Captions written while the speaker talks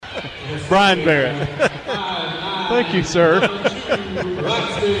Brian Barrett. Thank you, sir.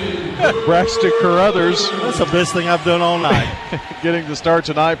 Braxton Carruthers. That's the best thing I've done all night. Getting the start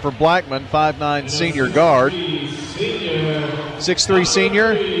tonight for Blackman, 5'9" senior guard. 6'3"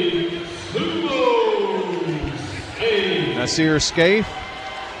 senior. Nasir Scaife.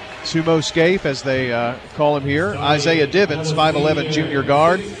 Sumo Scaife, as they call him here. Isaiah Divins, 5'11" junior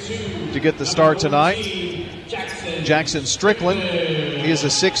guard, to get the start tonight. Jackson Strickland, he is a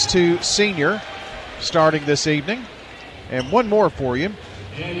 6'2" senior, starting this evening. And one more for you.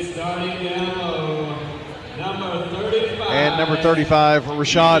 And number 35,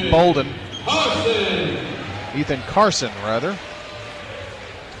 Rashad Bolden. Ethan Carson, rather.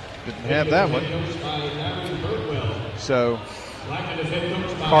 Didn't have that one. So,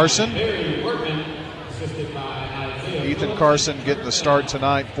 Carson. Ethan Carson getting the start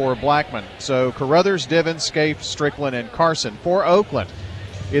tonight for Blackman. So, Carruthers, Divins, Scaife, Strickland, and Carson. For Oakland,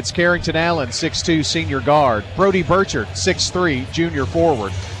 it's Carrington Allen, 6'2", senior guard. Brody Burchard, 6'3", junior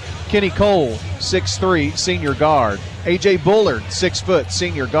forward. Kenny Cole, 6'3", senior guard. A.J. Bullard, 6 foot,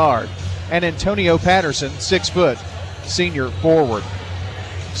 senior guard. And Antonio Patterson, 6 foot, senior forward.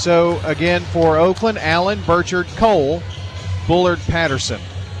 So, again, for Oakland, Allen, Burchard, Cole, Bullard, Patterson.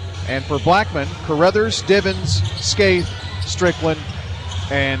 And for Blackman, Carruthers, Divins, Scaife, Strickland,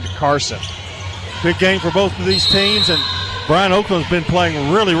 and Carson. Big game for both of these teams, and Brian Oakland's been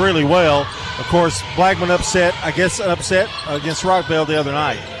playing really, really well. Of course, Blackman upset against Rockville the other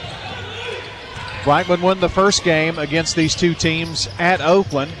night. Blackman won the first game against these two teams at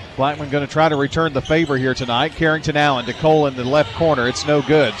Oakland. Blackman going to try to return the favor here tonight. Carrington Allen to Cole in the left corner. It's no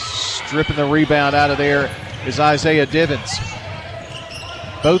good. Stripping the rebound out of there is Isaiah Divins.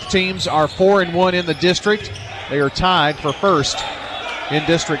 Both teams are 4-1 in the district. They are tied for first in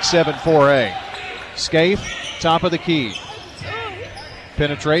District 7 4A. Scaife, top of the key.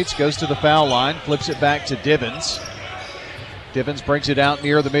 Penetrates, goes to the foul line, flips it back to Divins. Divins brings it out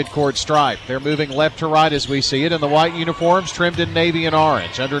near the midcourt stripe. They're moving left to right as we see it in the white uniforms, trimmed in navy and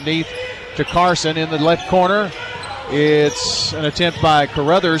orange. Underneath to Carson in the left corner. It's an attempt by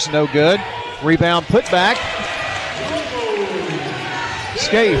Carruthers, no good. Rebound put back.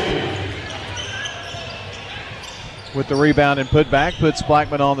 Scaife with the rebound and put back puts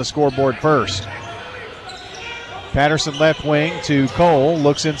Blackman on the scoreboard first. Patterson left wing to Cole,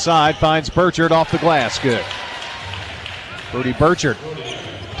 looks inside, finds Burchard off the glass, good. Brody Burchard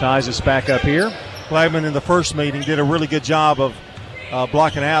ties us back up here. Blackman in the first meeting did a really good job of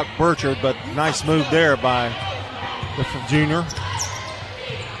blocking out Burchard, but nice move there by the junior.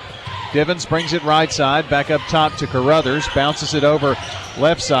 Divins brings it right side, back up top to Carruthers, bounces it over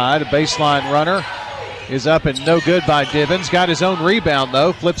left side. A baseline runner is up and no good by Divins. Got his own rebound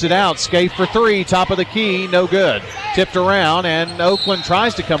though, flips it out. Scaife for three, top of the key, no good. Tipped around and Oakland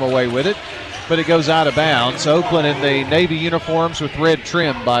tries to come away with it, but it goes out of bounds. Oakland in the navy uniforms with red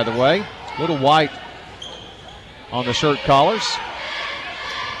trim, by the way. A little white on the shirt collars.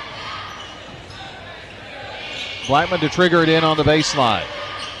 Blackman to trigger it in on the baseline.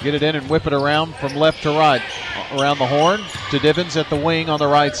 Get it in and whip it around from left to right. Around the horn to Divins at the wing on the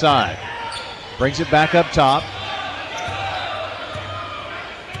right side. Brings it back up top.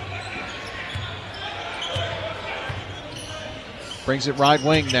 Brings it right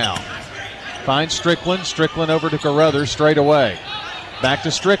wing now. Finds Strickland. Strickland over to Carruthers straight away. Back to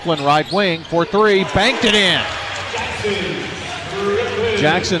Strickland, right wing for three. Banked it in.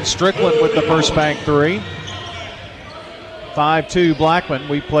 Jackson Strickland with the first bank three. 5-2 Blackman.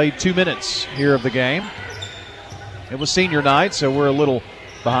 We played 2 minutes here of the game. It was senior night, so we're a little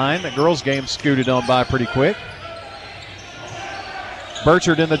behind. The girls' game scooted on by pretty quick.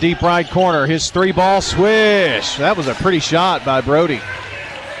 Burchard in the deep right corner. His three ball swish. That was a pretty shot by Brody.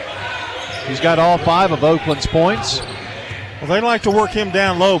 He's got all 5 of Oakland's points. Well, they like to work him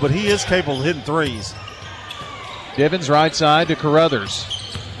down low, but he is capable of hitting threes. Divins right side to Carruthers.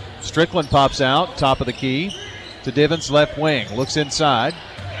 Strickland pops out, top of the key, to Divins left wing. Looks inside.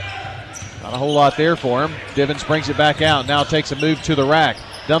 Not a whole lot there for him. Divins brings it back out. Now takes a move to the rack.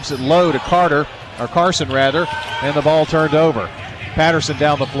 Dumps it low to Carson, and the ball turned over. Patterson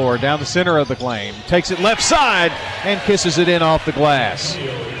down the floor, down the center of the lane. Takes it left side and kisses it in off the glass.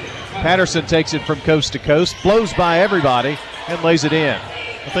 Patterson takes it from coast to coast, blows by everybody, and lays it in.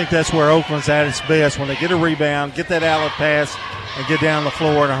 I think that's where Oakland's at its best, when they get a rebound, get that outlet pass, and get down the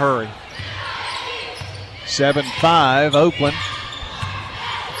floor in a hurry. 7-5, Oakland.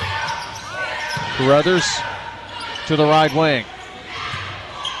 Carruthers to the right wing.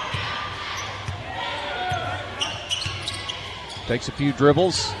 Takes a few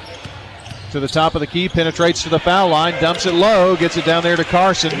dribbles. to the top of the key, penetrates to the foul line, dumps it low, gets it down there to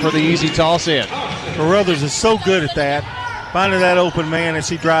Carson for the easy toss in. Carruthers is so good at that, finding that open man as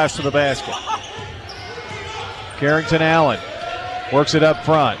he drives to the basket. Carrington Allen works it up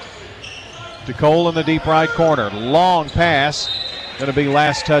front to Cole in the deep right corner. Long pass, going to be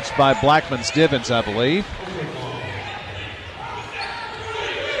last touched by Blackman's Divins, I believe.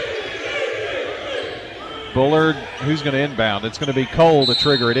 Bullard, who's going to inbound? It's going to be Cole to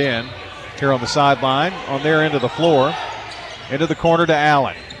trigger it in here on the sideline, on their end of the floor. Into the corner to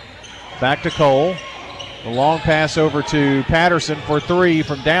Allen. Back to Cole. The long pass over to Patterson for three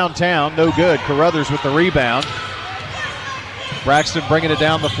from downtown. No good. Carruthers with the rebound. Braxton bringing it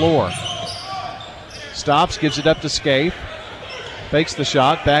down the floor. Stops, gives it up to Scaife. Fakes the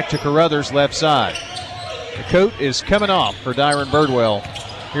shot. Back to Carruthers, left side. The coat is coming off for Dyron Birdwell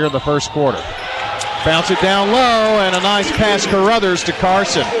here in the first quarter. Bounce it down low, and a nice pass, Carruthers to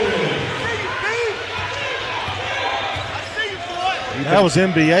Carson. That was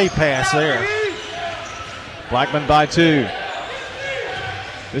NBA pass there. Blackman by 2.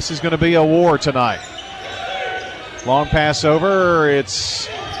 This is going to be a war tonight. Long pass over. It's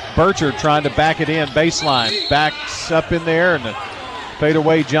Burchard trying to back it in. Baseline. Backs up in there, and the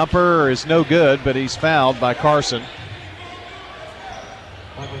fadeaway jumper is no good, but he's fouled by Carson.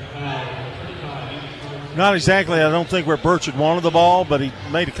 Not exactly, I don't think, where Burchard wanted the ball, but he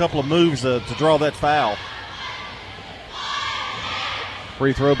made a couple of moves to draw that foul.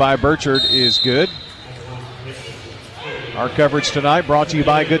 Free throw by Burchard is good. Our coverage tonight brought to you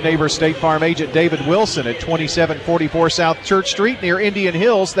by Good Neighbor State Farm agent David Wilson at 2744 South Church Street near Indian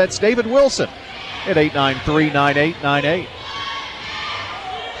Hills. That's David Wilson at 893-9898.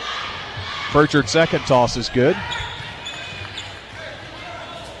 Burchard's second toss is good.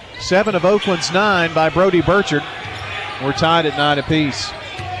 7 of Oakland's 9 by Brody Burchard. We're tied at 9 apiece.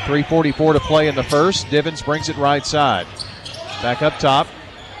 3:44 to play in the first. Divins brings it right side. Back up top.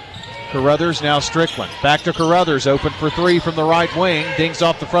 Carruthers, now Strickland. Back to Carruthers, open for 3 from the right wing. Dings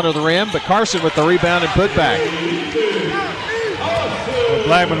off the front of the rim, but Carson with the rebound and putback. Well,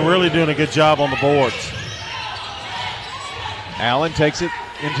 Blackman really doing a good job on the boards. Allen takes it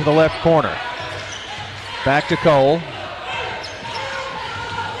into the left corner. Back to Cole.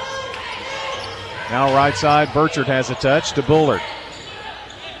 Now right side, Burchard has a touch to Bullard.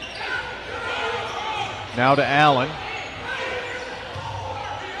 Now to Allen.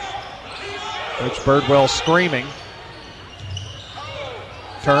 Coach Birdwell screaming.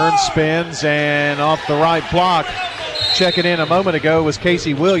 Turns, spins, and off the right block. Checking in a moment ago was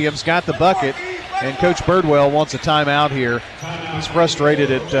Casey Williams. Got the bucket, and Coach Birdwell wants a timeout here. He's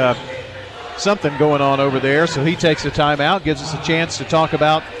frustrated at something going on over there, so he takes a timeout, gives us a chance to talk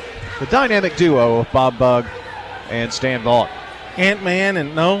about the dynamic duo of Bob Bugg and Stan Vaught. Ant-Man,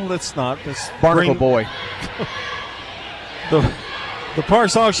 and no, that's not. That's Barnacle Boy. The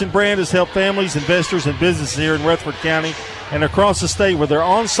Parks Auction brand has helped families, investors, and businesses here in Rutherford County and across the state with their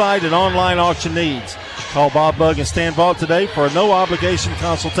on-site and online auction needs. Call Bob Bugg and Stan Vaught today for a no-obligation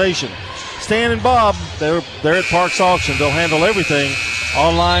consultation. Stan and Bob, they're at Parks Auction. They'll handle everything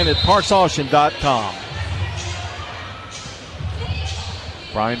online at parksauction.com.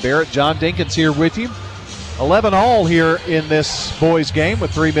 Brian Barrett, John Dinkins here with you. 11 all here in this boys game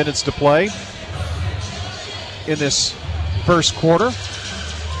with 3 minutes to play in this first quarter.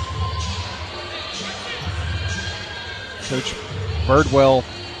 Coach Birdwell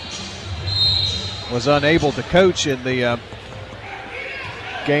was unable to coach in the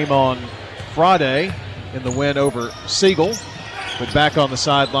game on Friday in the win over Siegel, but back on the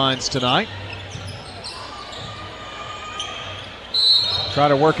sidelines tonight. Try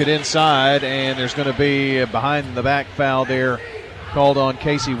to work it inside, and there's going to be a behind-the-back foul there called on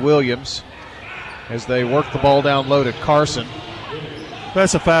Casey Williams as they work the ball down low to Carson.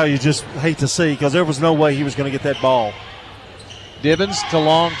 That's a foul you just hate to see because there was no way he was going to get that ball. Divins to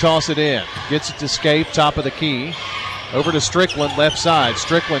Long, toss it in. Gets it to Scaife, top of the key. Over to Strickland, left side.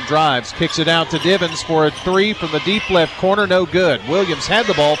 Strickland drives, kicks it out to Divins for a 3 from the deep left corner, no good. Williams had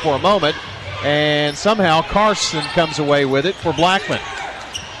the ball for a moment, and somehow Carson comes away with it for Blackman.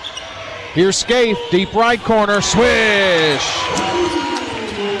 Here's Scaife, deep right corner, swish!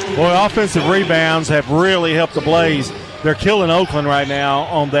 Boy, offensive rebounds have really helped the Blaze. They're killing Oakland right now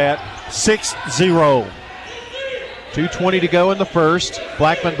on that 6-0. 2:20 to go in the first.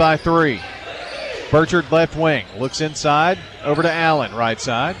 Blackman by 3. Burchard left wing. Looks inside. Over to Allen, right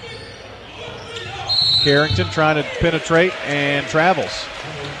side. Carrington trying to penetrate and travels.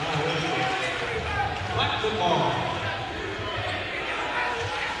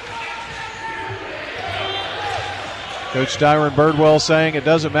 Coach Dyron Birdwell saying it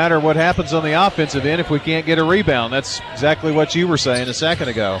doesn't matter what happens on the offensive end if we can't get a rebound. That's exactly what you were saying a second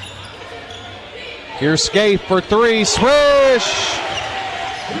ago. Here's Scaife for three. Swish!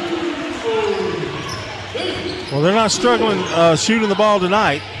 Well, they're not struggling shooting the ball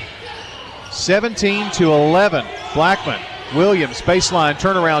tonight. 17-11. Blackman. Williams, baseline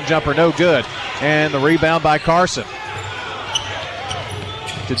turnaround jumper, no good. And the rebound by Carson.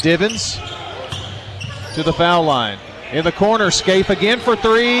 To Divins. To the foul line. In the corner, Scaife again for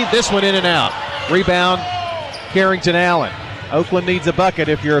three. This one in and out. Rebound, Carrington Allen. Oakland needs a bucket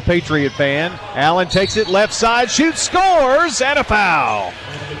if you're a Patriot fan. Allen takes it left side, shoots, scores, and a foul.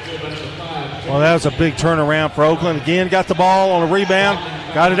 Well, that was a big turnaround for Oakland. Again, got the ball on a rebound.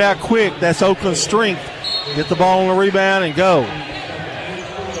 Got it out quick. That's Oakland's strength. Get the ball on the rebound and go.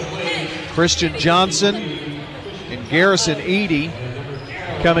 Christian Johnson and Garrison Edey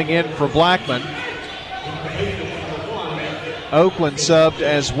coming in for Blackman. Oakland subbed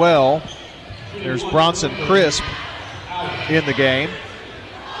as well. There's Bronson Crisp in the game.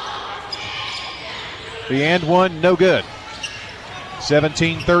 The and one, no good.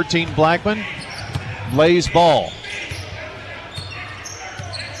 17-13 Blackman. Blaze ball.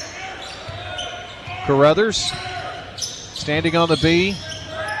 Carruthers standing on the B.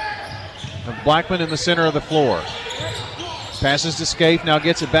 And Blackman in the center of the floor. Passes to Scaife, now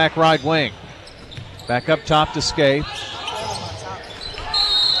gets it back right wing. Back up top to Scaife.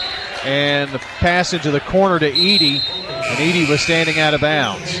 And the pass into the corner to Edey. And Edey was standing out of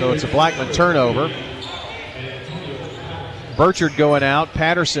bounds. So it's a Blackman turnover. Burchard going out.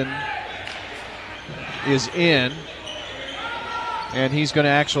 Patterson is in. And he's going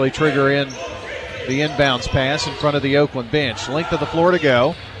to actually trigger in the inbounds pass in front of the Oakland bench. Length of the floor to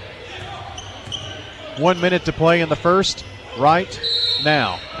go. 1 minute to play in the first right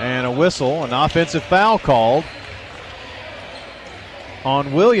now. And a whistle, an offensive foul called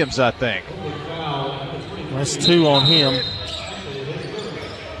on Williams, I think. That's two on him.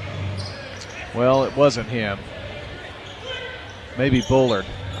 Well, it wasn't him. Maybe Bullard.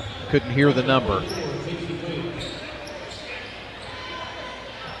 Couldn't hear the number.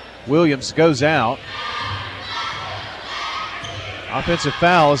 Williams goes out. Offensive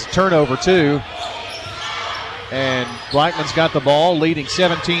foul is a turnover, too. And Blackman's got the ball, leading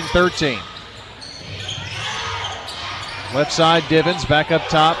 17-13. Left side, Divins. Back up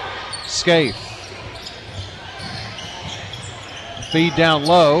top, Scaife. Feed down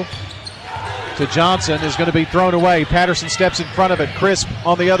low to Johnson is going to be thrown away. Patterson steps in front of it. Crisp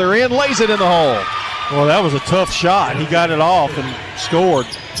on the other end, lays it in the hole. Well, that was a tough shot. He got it off and scored.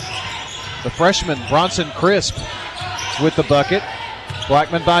 The freshman, Bronson Crisp, with the bucket.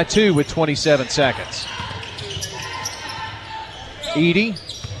 Blackman by two with 27 seconds. Edey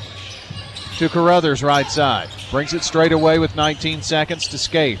to Carruthers, right side. Brings it straight away with 19 seconds to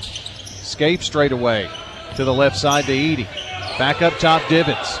Scaife. Scaife straight away to the left side to Edey. Back up top,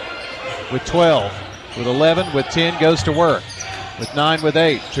 Divins with 12. With 11, with 10, goes to work. With 9, with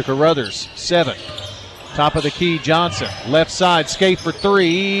 8, to Carruthers, 7. Top of the key, Johnson. Left side, Scaife for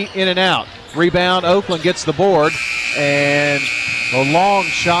three, in and out. Rebound, Oakland gets the board. And a long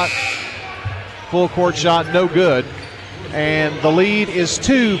shot, full court shot, no good. And the lead is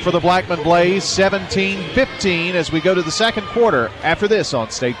 2 for the Blackman Blaze, 17-15 as we go to the second quarter after this on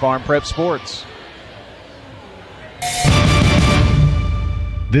State Farm Prep Sports.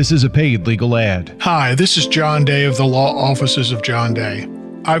 This is a paid legal ad. Hi, this is John Day of the Law Offices of John Day.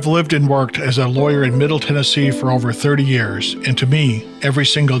 I've lived and worked as a lawyer in Middle Tennessee for over 30 years, and to me, every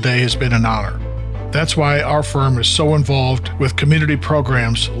single day has been an honor. That's why our firm is so involved with community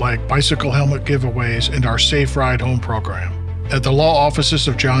programs like bicycle helmet giveaways and our Safe Ride Home program. At the Law Offices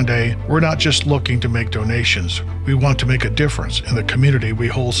of John Day, we're not just looking to make donations. We want to make a difference in the community we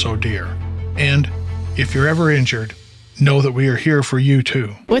hold so dear. And if you're ever injured, know that we are here for you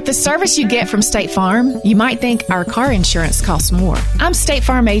too. With the service you get from State Farm, you might think our car insurance costs more. I'm State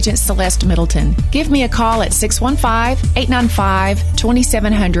Farm agent Celeste Middleton. Give me a call at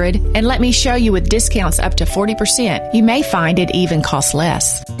 615-895-2700 and let me show you with discounts up to 40%. You may find it even costs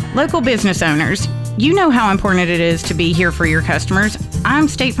less. Local business owners, you know how important it is to be here for your customers. I'm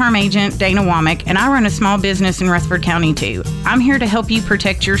State Farm agent Dana Womack, and I run a small business in Rutherford County too. I'm here to help you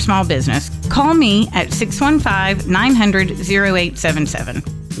protect your small business. Call me at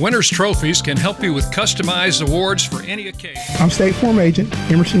 615-900-0877. Winners Trophies can help you with customized awards for any occasion. I'm State Farm agent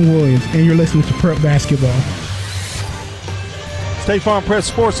Emerson Williams, and you're listening to Prep Basketball. State Farm Prep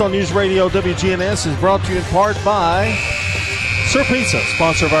Sports on News Radio WGNS is brought to you in part by Sir Pizza,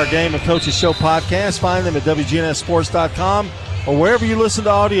 sponsor of our Game and Coaches Show podcast. Find them at WGNSSports.com or wherever you listen to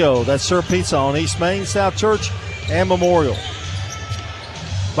audio. That's Sir Pizza on East Main, South Church, and Memorial.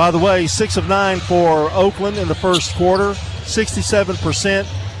 By the way, 6 of 9 for Oakland in the first quarter, 67%.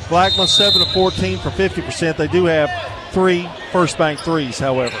 Blackman 7 of 14 for 50%. They do have 3 first bank threes,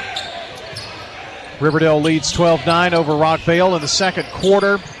 however. Riverdale leads 12-9 over Rockvale in the second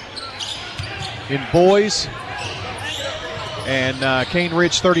quarter in boys. And Cane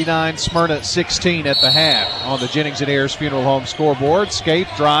Ridge 39, Smyrna 16 at the half on the Jennings and Ayers Funeral Home scoreboard. Scaife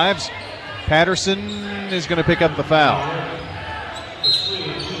drives. Patterson is going to pick up the foul.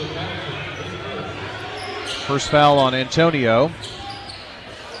 First foul on Antonio.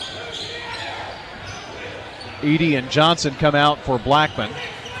 Edie and Johnson come out for Blackman.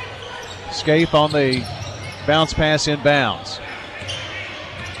 Scaife on the bounce pass inbounds.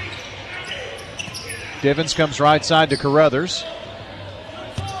 Divins comes right side to Carruthers.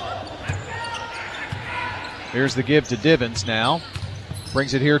 Here's the give to Divins now.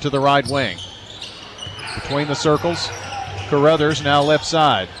 Brings it here to the right wing. Between the circles, Carruthers now left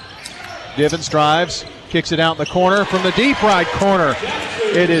side. Divins drives, kicks it out in the corner from the deep right corner.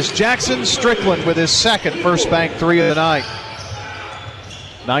 It is Jackson Strickland with his second first bank three of the night.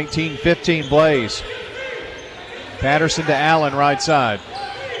 19-15 Blaze. Patterson to Allen right side.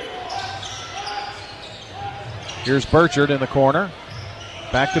 Here's Burchard in the corner.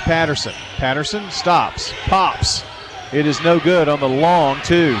 Back to Patterson. Patterson stops, pops. It is no good on the long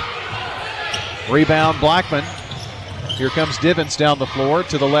two. Rebound Blackman. Here comes Divins down the floor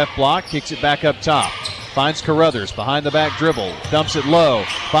to the left block. Kicks it back up top. Finds Carruthers behind the back dribble. Dumps it low.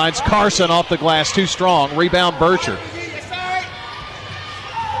 Finds Carson off the glass. Too strong. Rebound Burchard.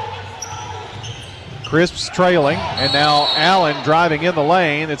 Crisp's trailing. And now Allen driving in the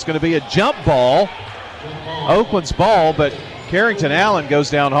lane. It's going to be a jump ball. Oakland's ball, but Carrington Allen goes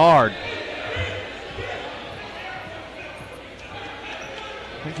down hard.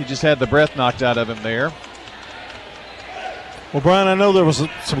 I think he just had the breath knocked out of him there. Well, Brian, I know there was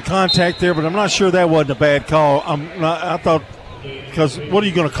some contact there, but I'm not sure that wasn't a bad call. I thought, because what are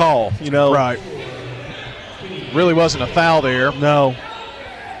you going to call, you know? Right. Really wasn't a foul there. No.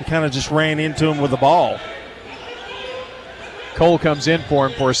 He kind of just ran into him with the ball. Cole comes in for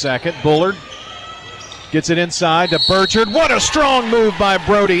him for a second. Bullard gets it inside to Burchard. What a strong move by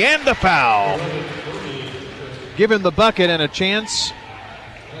Brody, and the foul. Give him the bucket and a chance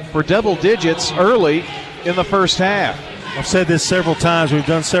for double digits early in the first half. I've said this several times. We've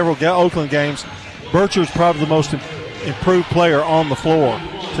done several Oakland games. Burchard's probably the most improved player on the floor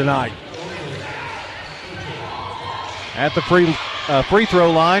tonight. At the free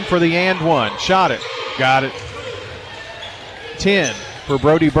throw line for the and one. Shot it. Got it. 10 for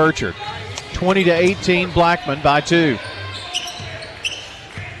Brody Burchard. 20-18 Blackman by 2.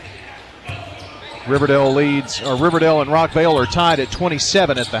 Riverdale and Rockvale are tied at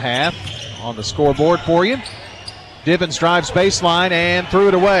 27 at the half on the scoreboard for you. Divins drives baseline and threw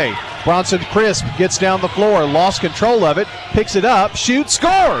it away. Bronson Crisp gets down the floor, lost control of it, picks it up, shoots,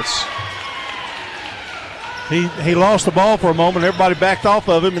 scores. He lost the ball for a moment. Everybody backed off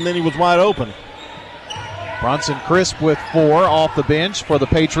of him, and then he was wide open. Bronson Crisp with 4 off the bench for the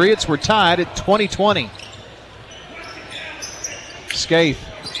Patriots. We're tied at 20-20. Scaife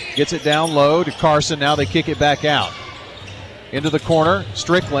gets it down low to Carson. Now they kick it back out. Into the corner,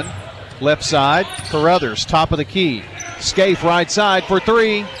 Strickland. Left side, Carruthers, top of the key. Scaife right side for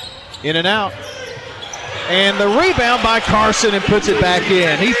 3. In and out. And the rebound by Carson, and puts it back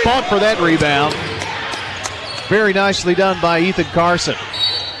in. He fought for that rebound. Very nicely done by Ethan Carson.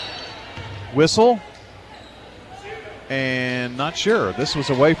 Whistle. And not sure. This was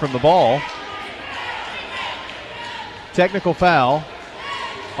away from the ball. Technical foul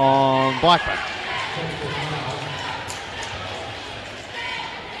on Blackman.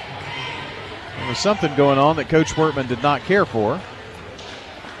 There was something going on that Coach Wortman did not care for.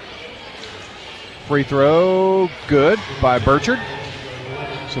 Free throw, good by Burchard.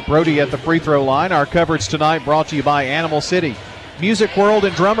 So Brody at the free throw line. Our coverage tonight brought to you by Animal City, Music World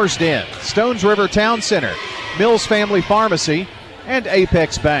and Drummers Den, Stones River Town Center, Mills Family Pharmacy, and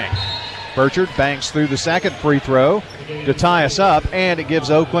Apex Bank. Burchard banks through the second free throw to tie us up, and it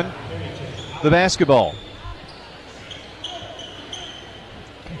gives Oakland the basketball.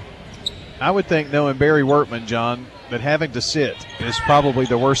 I would think, knowing Barry Wortman, John, that having to sit is probably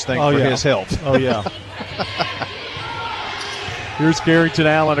the worst thing for his health. Oh, yeah. Here's Carrington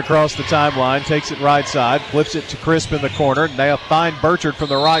Allen across the timeline, takes it right side, flips it to Crisp in the corner. Now find Burchard from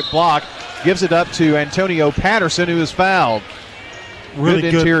the right block, gives it up to Antonio Patterson, who is fouled. Really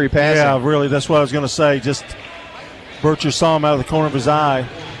good interior passing. Yeah, really, that's what I was going to say. Just Burchard saw him out of the corner of his eye.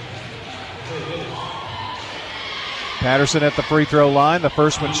 Patterson at the free throw line. The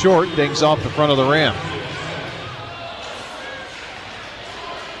first one short, dings off the front of the rim.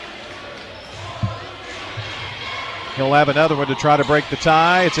 He'll have another one to try to break the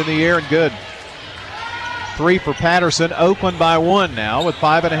tie. It's in the air and good. 3 for Patterson. Oakland by 1 now with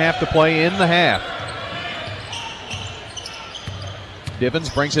 5.5 to play in the half. Divins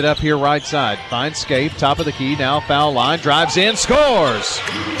brings it up here right side. Finds Scaife, top of the key, now foul line. Drives in, scores!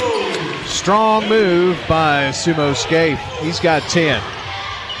 Strong move by Sumo Scaife. He's got 10.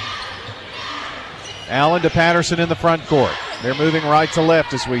 Allen to Patterson in the front court. They're moving right to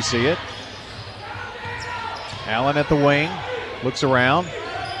left as we see it. Allen at the wing. Looks around.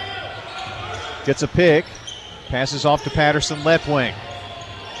 Gets a pick. Passes off to Patterson, left wing.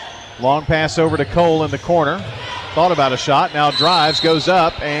 Long pass over to Cole in the corner. Thought about a shot, now drives, goes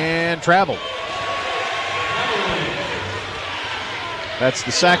up, and traveled. That's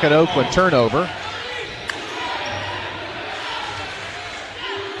the second Oakland turnover.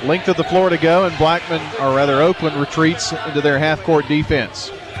 Length of the floor to go, and Oakland retreats into their half-court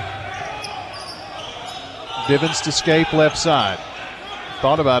defense. Divins to Scaife, left side.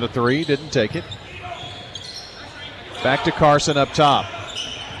 Thought about a 3, didn't take it. Back to Carson up top.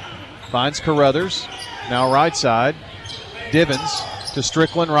 Finds Carruthers. Now right side. Divins to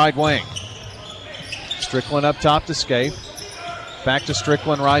Strickland, right wing. Strickland up top to Scaife. Back to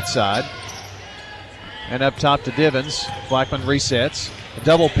Strickland, right side. And up top to Divins. Blackman resets. A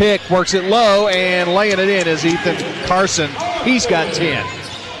double pick, works it low, and laying it in is Ethan Carson. He's got 10.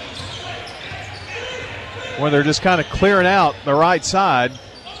 When they're just kind of clearing out the right side.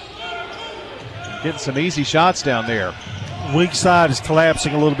 Getting some easy shots down there. Weak side is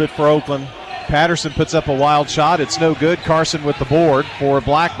collapsing a little bit for Oakland. Patterson puts up a wild shot. It's no good. Carson with the board for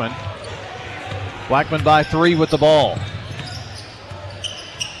Blackman. Blackman by 3 with the ball.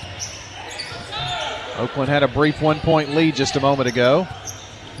 Oakland had a brief 1-point lead just a moment ago.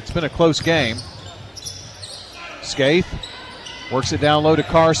 It's been a close game. Scaife works it down low to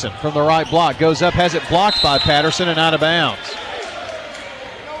Carson from the right block. Goes up, has it blocked by Patterson and out of bounds.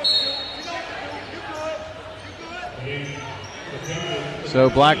 So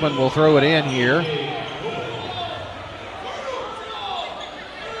Blackman will throw it in here.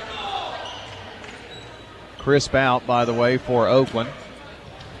 Crisp out, by the way, for Oakland.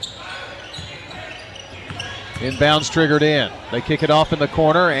 Inbounds triggered in. They kick it off in the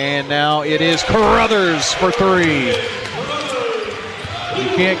corner, and now it is Carruthers for 3. You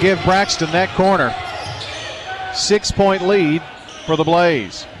can't give Braxton that corner. 6-point lead for the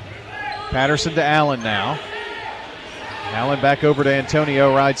Blaze. Patterson to Allen now. Allen back over to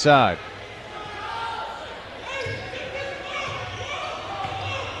Antonio, right side.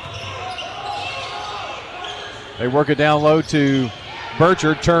 They work it down low to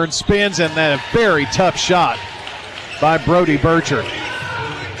Burchard. Turns, spins, and then a very tough shot by Brody Burchard.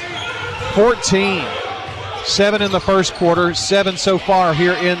 14. 7 in the first quarter, 7 so far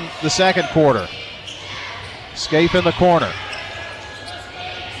here in the second quarter. Scaife in the corner.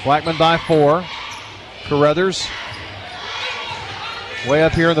 Blackman by 4. Carruthers way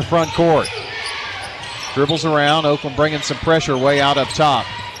up here in the front court. Dribbles around. Oakland bringing some pressure way out up top.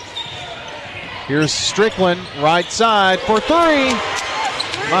 Here's Strickland, right side for 3.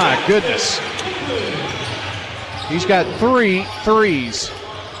 My goodness. He's got 3 threes.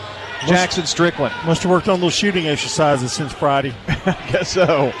 Jackson Strickland. Must have worked on those shooting exercises since Friday. I guess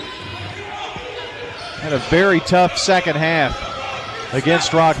so. Had a very tough second half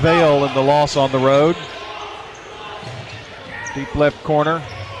against Rockvale in the loss on the road. Deep left corner.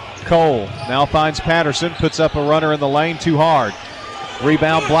 Cole now finds Patterson, puts up a runner in the lane, too hard.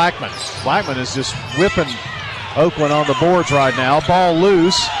 Rebound Blackman. Blackman is just whipping Oakland on the boards right now. Ball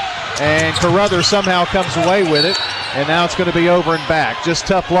loose, and Carruthers somehow comes away with it, and now it's going to be over and back. Just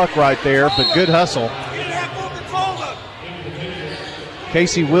tough luck right there, but good hustle.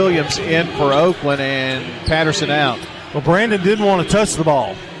 Casey Williams in for Oakland, and Patterson out. Well, Brandon didn't want to touch the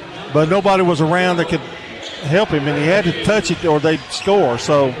ball, but nobody was around that could help him, and he had to touch it or they'd score.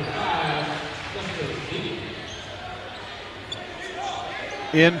 So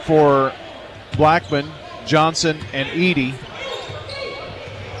in for Blackman, Johnson, and Edey.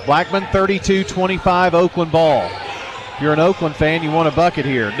 Blackman 32-25 Oakland ball. If you're an Oakland fan, you want a bucket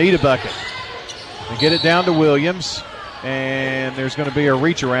here. Need a bucket. And get it down to Williams, and there's going to be a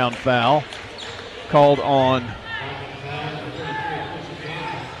reach around foul called on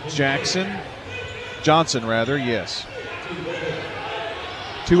Johnson, yes.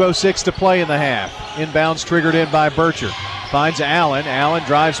 2:06 to play in the half. Inbounds triggered in by Burchard. Finds Allen. Allen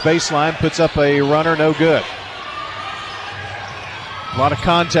drives baseline, puts up a runner, no good. A lot of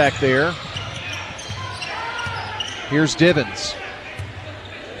contact there. Here's Divins.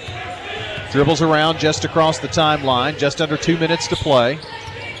 Dribbles around just across the timeline. Just under 2 minutes to play.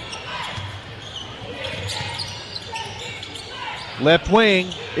 Left wing,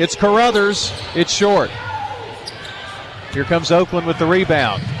 it's Carruthers. It's short. Here comes Oakland with the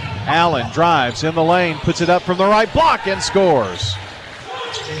rebound. Allen drives in the lane, puts it up from the right block and scores.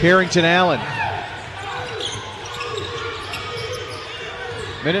 Carrington Allen.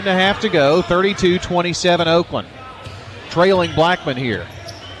 Minute and a half to go, 32-27 Oakland. Trailing Blackman here.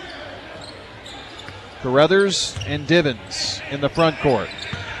 Carruthers and Divins in the front court.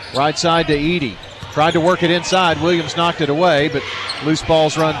 Right side to Edey. Tried to work it inside. Williams knocked it away, but loose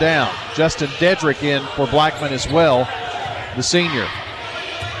ball's run down. Justin Dedrick in for Blackman as well, the senior.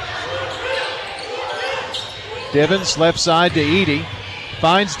 Divins left side to Edey.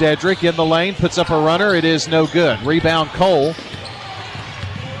 Finds Dedrick in the lane, puts up a runner. It is no good. Rebound Cole.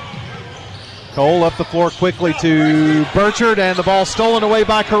 Cole up the floor quickly to Burchard, and the ball stolen away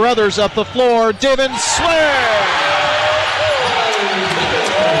by Carruthers up the floor. Divins swear!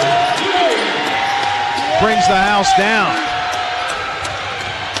 Brings the house down.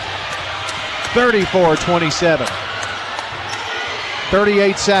 34-27.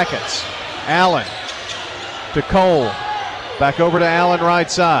 38 seconds. Allen to Cole. Back over to Allen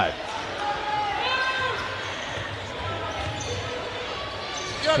right side.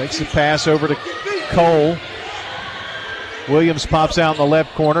 Takes the pass over to Cole. Williams pops out in the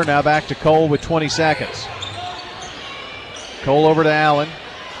left corner. Now back to Cole with 20 seconds. Cole over to Allen.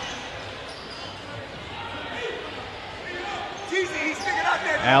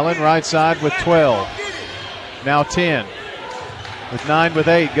 Allen right side with 12. Now 10. With 9 with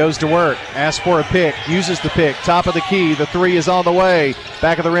 8. Goes to work. Asks for a pick. Uses the pick. Top of the key. The three is on the way.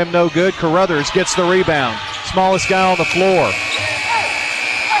 Back of the rim no good. Carruthers gets the rebound. Smallest guy on the floor.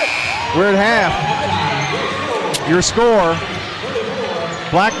 We're at half. Your score,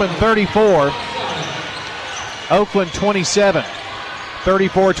 Blackman 34, Oakland 27,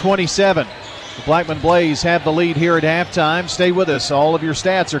 34-27. The Blackman Blaze have the lead here at halftime. Stay with us. All of your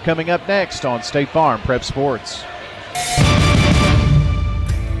stats are coming up next on State Farm Prep Sports.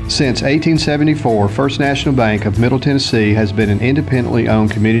 Since 1874, First National Bank of Middle Tennessee has been an independently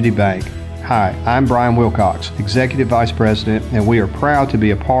owned community bank. Hi, I'm Brian Wilcox, Executive Vice President, and we are proud to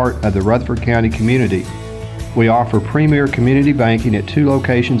be a part of the Rutherford County community. We offer premier community banking at 2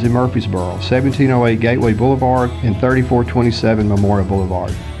 locations in Murfreesboro, 1708 Gateway Boulevard and 3427 Memorial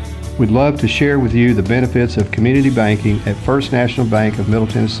Boulevard. We'd love to share with you the benefits of community banking at First National Bank of Middle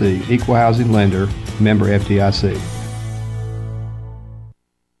Tennessee, Equal Housing Lender, member FDIC.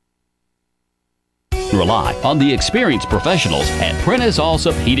 Rely on the experienced professionals at Prentice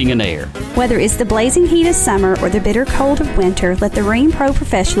Alsop Heating and Air. Whether it's the blazing heat of summer or the bitter cold of winter, let the Rheem Pro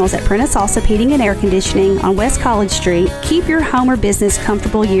professionals at Prentice Alsop Heating and Air Conditioning on West College Street keep your home or business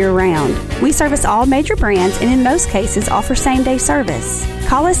comfortable year-round. We service all major brands and in most cases offer same-day service.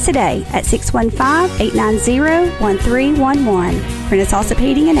 Call us today at 615-890-1311. Prentice Alsop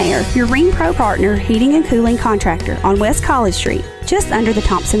Heating and Air, your Rheem Pro partner heating and cooling contractor on West College Street, just under the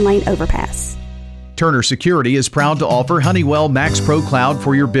Thompson Lane overpass. Turner Security is proud to offer Honeywell Max Pro Cloud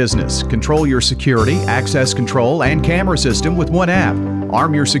for your business. Control your security, access control, and camera system with one app.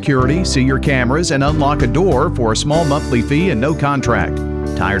 Arm your security, see your cameras, and unlock a door for a small monthly fee and no contract.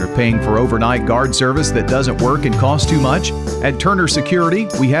 Tired of paying for overnight guard service that doesn't work and costs too much? At Turner Security,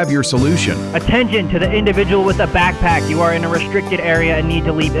 we have your solution. Attention to the individual with a backpack. You are in a restricted area and need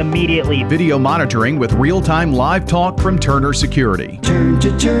to leave immediately. Video monitoring with real-time live talk from Turner Security. Turn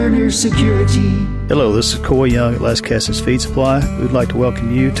to Turner Security. Hello, this is Coy Young at Las Casas Feed Supply. We'd like to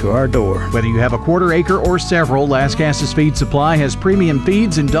welcome you to our door. Whether you have a quarter acre or several, Las Casas Feed Supply has premium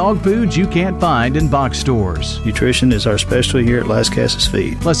feeds and dog foods you can't find in box stores. Nutrition is our specialty here at Las Casas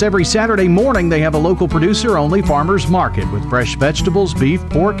Feed. Plus, every Saturday morning they have a local producer-only farmers market with fresh vegetables, beef,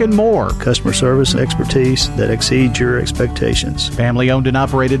 pork, and more. Customer service expertise that exceeds your expectations. Family owned and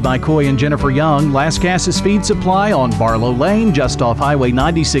operated by Coy and Jennifer Young, Las Casas Feed Supply on Barlow Lane, just off Highway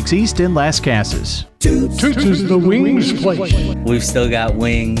 96 East in Las Casas. Toots is the wings place. We've still got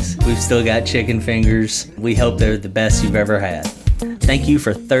wings. We've still got chicken fingers. We hope they're the best you've ever had. Thank you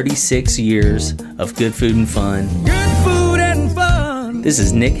for 36 years of good food and fun. Good food and fun. This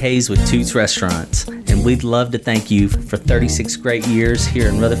is Nick Hayes with Toots Restaurants, and we'd love to thank you for 36 great years here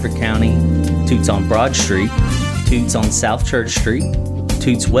in Rutherford County. Toots on Broad Street, Toots on South Church Street,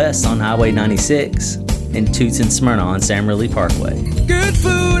 Toots West on Highway 96, and Toots in Smyrna on Sam Ridley Parkway. Good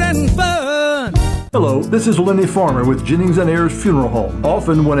food and fun. Hello, this is Lenny Farmer with Jennings & Ayers Funeral Home.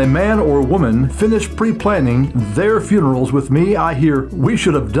 Often when a man or woman finish pre-planning their funerals with me, I hear, "We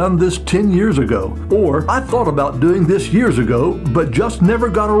should have done this 10 years ago." Or, "I thought about doing this years ago, but just never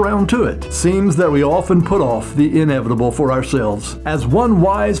got around to it." Seems that we often put off the inevitable for ourselves. As one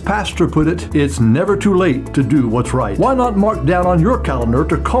wise pastor put it, it's never too late to do what's right. Why not mark down on your calendar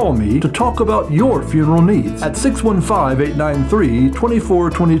to call me to talk about your funeral needs at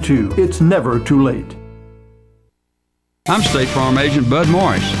 615-893-2422. It's never too late. I'm State Farm Agent Bud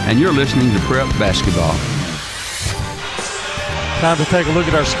Morris, and you're listening to Prep Basketball. Time to take a look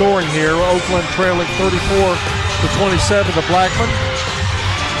at our scoring here. Oakland trailing 34-27 to Blackman.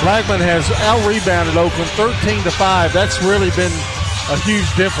 Blackman has out-rebounded Oakland 13-5. That's really been a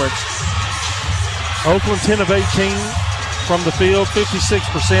huge difference. Oakland 10 of 18 from the field,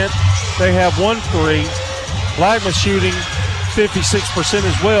 56%. They have 1 3. Blackman shooting 56%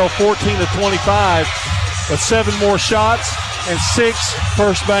 as well, 14-25. But 7 more shots and 6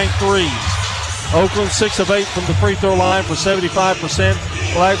 first bank threes. Oakland 6 of 8 from the free throw line for 75%.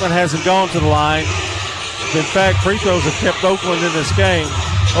 Blackman hasn't gone to the line. In fact, free throws have kept Oakland in this game.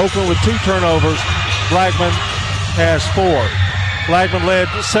 Oakland with 2 turnovers. Blackman has 4. Blackman led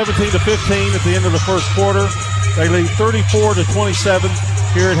 17-15 at the end of the first quarter. They lead 34-27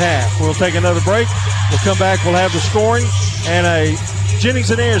 here at half. We'll take another break. We'll come back. We'll have the scoring and a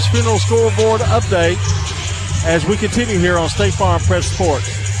Jennings & Ayers Funeral Scoreboard update as we continue here on State Farm Prep Sports.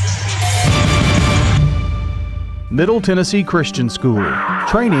 Middle Tennessee Christian School,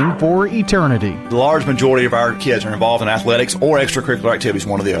 training for eternity. The large majority of our kids are involved in athletics or extracurricular activities,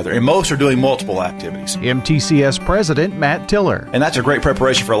 one or the other, and most are doing multiple activities. MTCS President Matt Tiller. And that's a great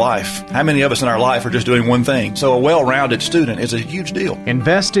preparation for life. How many of us in our life are just doing one thing? So a well-rounded student is a huge deal.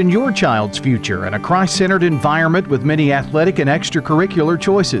 Invest in your child's future in a Christ-centered environment with many athletic and extracurricular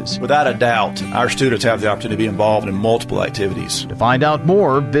choices. Without a doubt, our students have the opportunity to be involved in multiple activities. To find out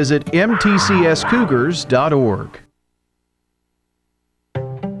more, visit mtcscougars.org.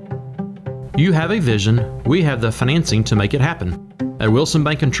 You have a vision, we have the financing to make it happen. At Wilson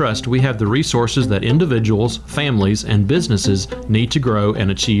Bank and Trust, we have the resources that individuals, families, and businesses need to grow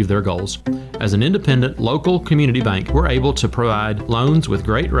and achieve their goals. As an independent, local community bank, we're able to provide loans with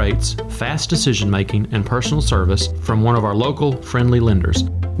great rates, fast decision-making, and personal service from one of our local, friendly lenders.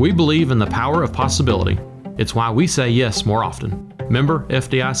 We believe in the power of possibility. It's why we say yes more often. Member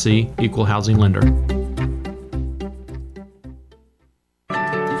FDIC, Equal Housing Lender.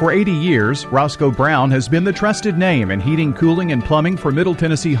 For 80 years, Roscoe Brown has been the trusted name in heating, cooling, and plumbing for Middle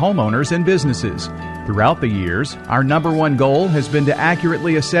Tennessee homeowners and businesses. Throughout the years, our #1 goal has been to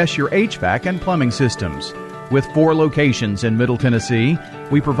accurately assess your HVAC and plumbing systems. With 4 locations in Middle Tennessee,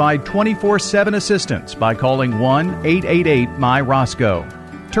 we provide 24/7 assistance by calling 1-888-MY-ROSCOE.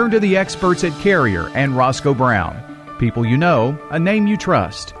 Turn to the experts at Carrier and Roscoe Brown. People you know, a name you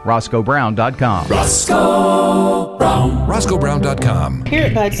trust. RoscoeBrown.com. Roscoe Brown. RoscoeBrown.com. Here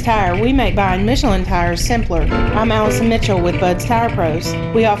at Bud's Tire, we make buying Michelin tires simpler. I'm Allison Mitchell with Bud's Tire Pros.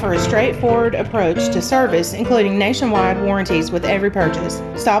 We offer a straightforward approach to service, including nationwide warranties with every purchase.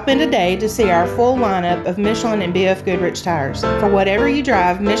 Stop in today to see our full lineup of Michelin and BF Goodrich tires. For whatever you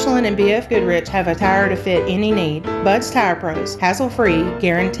drive, Michelin and BF Goodrich have a tire to fit any need. Bud's Tire Pros, hassle-free,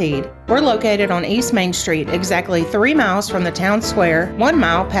 guaranteed. We're located on East Main Street, exactly 3 miles from the town square, 1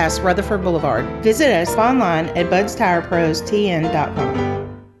 mile past Rutherford Boulevard. Visit us online at budstirepros.tn.com.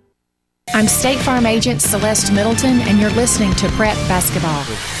 I'm State Farm Agent Celeste Middleton, and you're listening to Prep Basketball.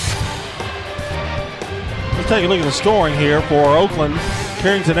 Let's take a look at the scoring here for Oakland.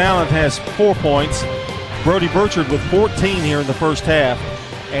 Carrington Allen has 4 points. Brody Burchard with 14 here in the first half.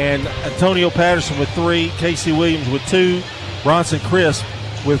 And Antonio Patterson with 3. Casey Williams with 2. Bronson Crisp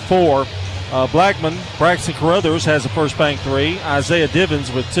with 4. Blackman, Braxton Carruthers has a first bank 3. Isaiah Divins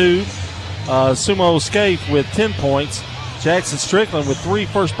with 2. Sumo Scaife with 10 points. Jackson Strickland with 3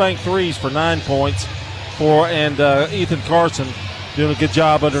 first bank 3s for 9 points. And Ethan Carson doing a good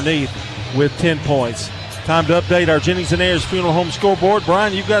job underneath with 10 points. Time to update our Jennings & Ayers Funeral Home scoreboard.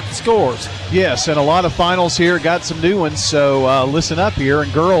 Brian, you've got the scores. Yes, and a lot of finals here. Got some new ones, so listen up here.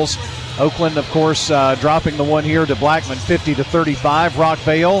 And girls, Oakland, of course, dropping the one here to Blackman, 50-35.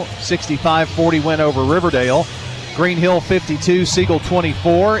 Rockvale, 65-40 win over Riverdale. Green Hill, 52. Siegel,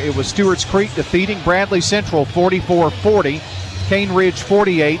 24. It was Stewart's Creek defeating Bradley Central, 44-40. Cane Ridge,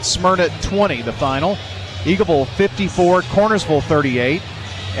 48. Smyrna, 20, the final. Eagleville, 54. Cornersville, 38.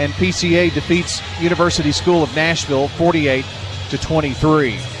 And PCA defeats University School of Nashville,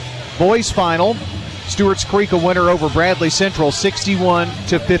 48-23. Boys final, Stewart's Creek a winner over Bradley Central,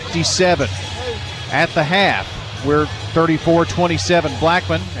 61-57. At the half, we're 34-27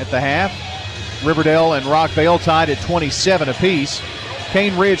 Blackman at the half. Riverdale and Rockvale tied at 27 apiece.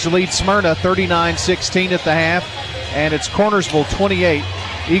 Cane Ridge leads Smyrna 39-16 at the half, and it's Cornersville 28,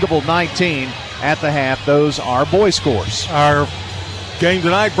 Eagleville 19 at the half. Those are boys' scores. Our game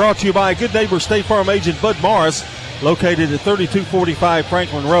tonight brought to you by Good Neighbor State Farm agent Bud Morris, located at 3245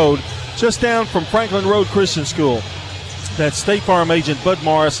 Franklin Road, just down from Franklin Road Christian School. That's State Farm agent Bud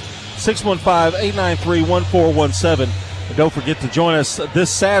Morris, 615-893-1417. And don't forget to join us this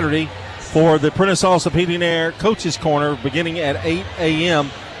Saturday for the Prentice Allsup Heating and Air Coaches Corner beginning at 8 a.m.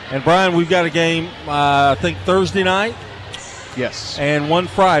 And, Brian, we've got a game, I think, Thursday night. Yes. And one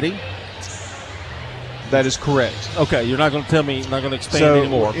Friday. That is correct. Okay, you're not going to tell me, not going to expand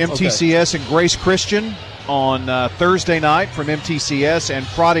anymore. MTCS and Grace Christian on Thursday night from MTCS, and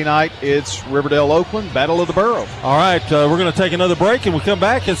Friday night it's Riverdale Oakland, Battle of the Borough. All right, we're going to take another break, and we come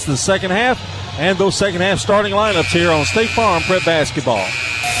back. It's the second half, and those second half starting lineups here on State Farm Prep Basketball.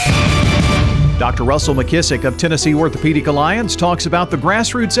 Dr. Russell McKissick of Tennessee Orthopedic Alliance talks about the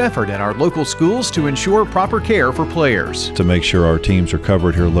grassroots effort in our local schools to ensure proper care for players. To make sure our teams are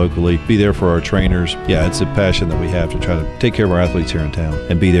covered here locally, be there for our trainers. Yeah, it's a passion that we have to try to take care of our athletes here in town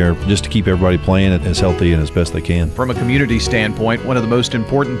and be there just to keep everybody playing as healthy and as best they can. From a community standpoint, one of the most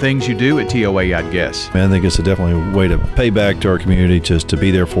important things you do at TOA, I'd guess. I think it's definitely a way to pay back to our community, just to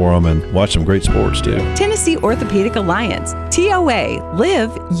be there for them and watch some great sports too. Tennessee Orthopedic Alliance, TOA,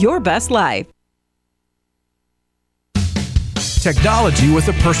 live your best life. Technology with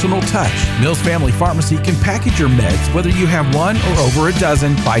a personal touch. Mills Family Pharmacy can package your meds whether you have one or over a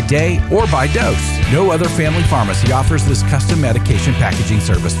dozen by day or by dose. No other family pharmacy offers this custom medication packaging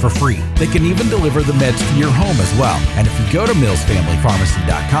service for free. They can even deliver the meds to your home as well. And if you go to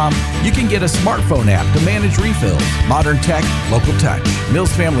millsfamilypharmacy.com, you can get a smartphone app to manage refills. Modern tech, local touch.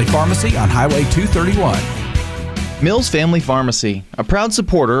 Mills Family Pharmacy on Highway 231. Mills Family Pharmacy, a proud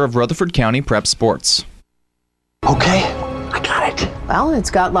supporter of Rutherford County Prep Sports. Okay. I got it. Well,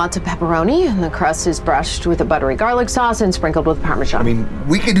 it's got lots of pepperoni, and the crust is brushed with a buttery garlic sauce and sprinkled with Parmesan. I mean,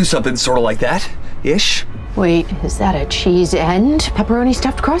 we could do something sort of like that, ish. Wait, is that a cheese and pepperoni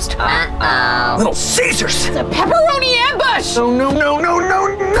stuffed crust? Little Caesars! It's a pepperoni ambush! No, no, no, no, no,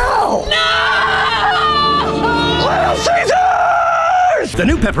 no! No! Little Caesars! The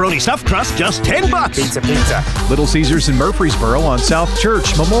new pepperoni stuffed crust, just $10. Pizza. Little Caesars in Murfreesboro on South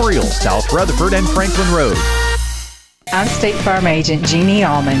Church, Memorial, South Rutherford, and Franklin Road. I'm State Farm Agent Jeannie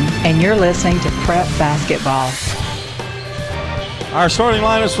Allman, and you're listening to Prep Basketball. Our starting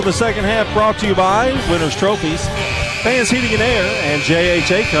lineups for the second half brought to you by Winners Trophies, Fans Heating and Air, and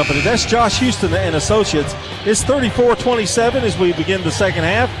JHA Company. That's Josh Houston and Associates. It's 34-27 as we begin the second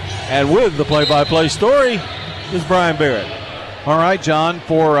half. And with the play-by-play story is Brian Barrett. All right, John,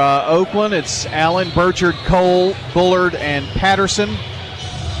 for Oakland, it's Allen, Burchard, Cole, Bullard, and Patterson.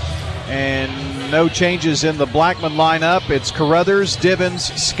 And no changes in the Blackman lineup. It's Carruthers,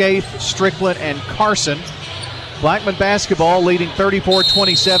 Divins, Scaife, Strickland, and Carson. Blackman basketball leading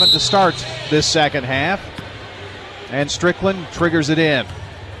 34-27 to start this second half. And Strickland triggers it in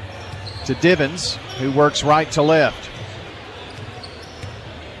to Divins, who works right to left.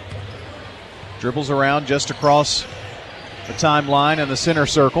 Dribbles around just across the timeline in the center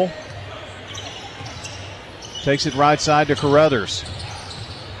circle. Takes it right side to Carruthers.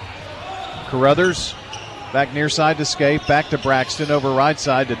 Carruthers back near side to Scaife, back to Braxton, over right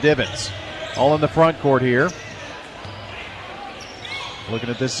side to Divins. All in the front court here. Looking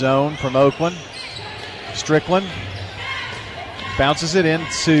at this zone from Oakland. Strickland bounces it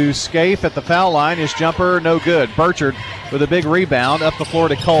into Scaife at the foul line. His jumper no good. Burchard with a big rebound up the floor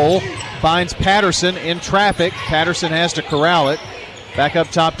to Cole. Finds Patterson in traffic. Patterson has to corral it. Back up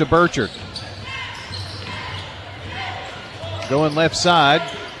top to Burchard. Going left side.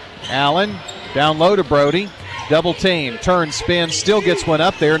 Allen down low to Brody. Double team. Turns, spins, still gets one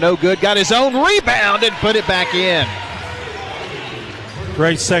up there. No good. Got his own rebound and put it back in.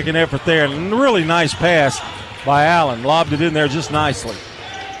 Great second effort there. And really nice pass by Allen. Lobbed it in there just nicely.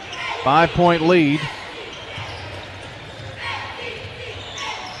 5-point lead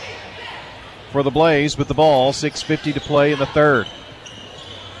for the Blaze with the ball. 6:50 to play in the third.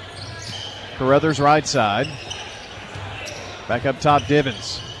 Carruthers right side. Back up top,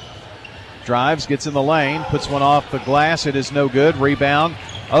 Divins. Drives, gets in the lane, puts one off the glass. It is no good. Rebound.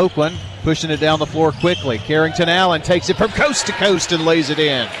 Oakland pushing it down the floor quickly. Carrington Allen takes it from coast to coast and lays it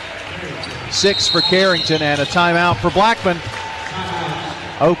in. 6 for Carrington and a timeout for Blackman.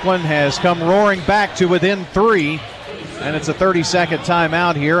 Oakland has come roaring back to within 3, and it's a 30-second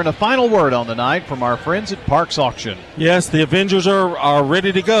timeout here. And a final word on the night from our friends at Parks Auction. Yes, the Avengers are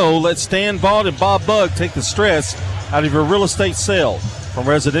ready to go. Let Stan Vaught and Bob Bugg take the stress out of your real estate sale. From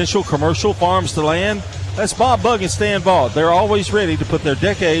residential, commercial, farms to land, that's Bob Bug and Stan Vaught. They're always ready to put their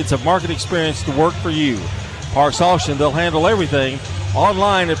decades of market experience to work for you. Parks Auction, they'll handle everything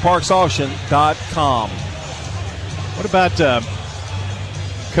online at parksauction.com. What about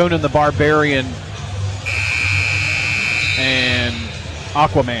Conan the Barbarian and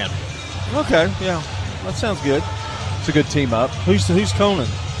Aquaman? Okay, yeah, that sounds good. It's a good team up. Who's Conan?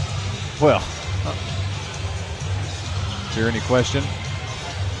 Well, is there any question?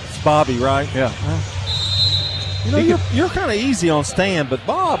 It's Bobby, right? Yeah. You know, you're kind of easy on Stan, but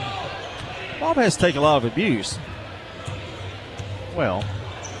Bob has to take a lot of abuse. Well,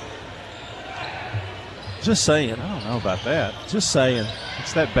 just saying. I don't know about that. Just saying.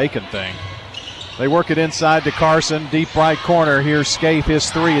 It's that bacon thing. They work it inside to Carson. Deep right corner. Here's Scaife. His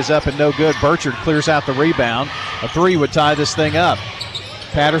three is up and no good. Burchard clears out the rebound. A three would tie this thing up.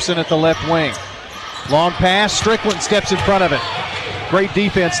 Patterson at the left wing. Long pass. Strickland steps in front of it. Great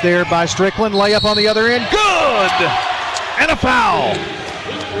defense there by Strickland. Layup on the other end. Good! And a foul.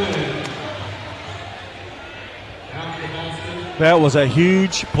 That was a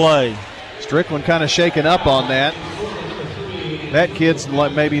huge play. Strickland kind of shaken up on that. That kid's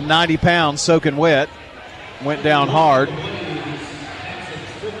like maybe 90 pounds soaking wet. Went down hard.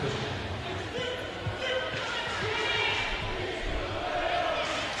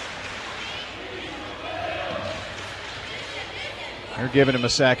 They're giving him a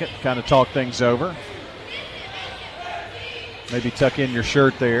second, kind of talk things over. Maybe tuck in your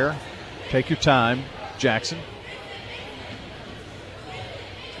shirt there. Take your time, Jackson.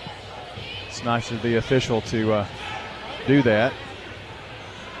 It's nice of the official to do that.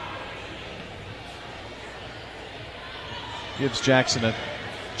 Gives Jackson a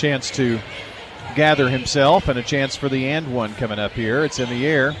chance to gather himself and a chance for the and one coming up here. It's in the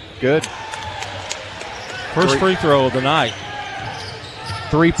air. Good. First free throw of the night.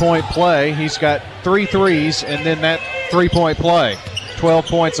 3-point play. He's got 3 threes and then that 3-point play. 12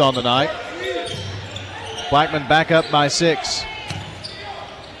 points on the night. Blackman back up by 6.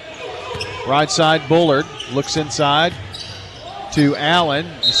 Right side, Bullard looks inside to Allen,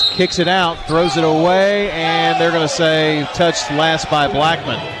 just kicks it out, throws it away, and they're going to say touched last by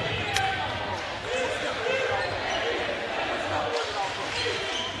Blackman.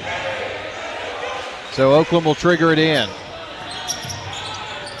 So Oakland will trigger it in.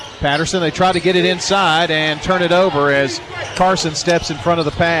 Patterson, they try to get it inside and turn it over as Carson steps in front of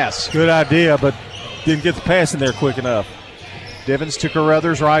the pass. Good idea, but didn't get the pass in there quick enough. Divins to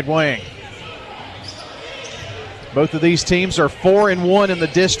Carruthers, right wing. Both of these teams are 4-1 in the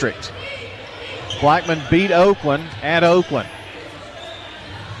district. Blackman beat Oakland at Oakland.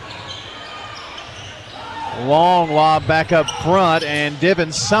 Long lob back up front, and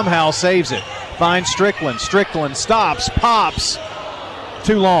Divins somehow saves it. Finds Strickland. Strickland stops, pops.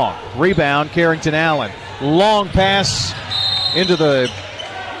 Too long. Rebound, Carrington Allen. Long pass into the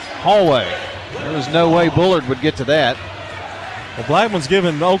hallway. There was no way Bullard would get to that. Well, Blackman's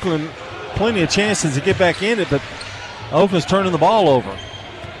giving Oakland plenty of chances to get back in it, but Oakland's turning the ball over.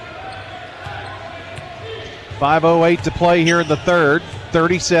 5:08 to play here in the third.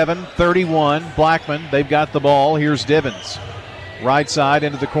 37-31. Blackman, they've got the ball. Here's Divins. Right side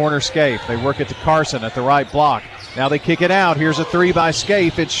into the corner, Scaife. They work it to Carson at the right block. Now they kick it out. Here's a three by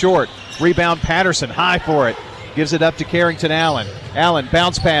Scaife. It's short. Rebound Patterson, high for it. Gives it up to Carrington Allen. Allen,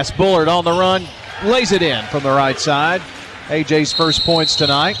 bounce pass. Bullard on the run. Lays it in from the right side. AJ's first points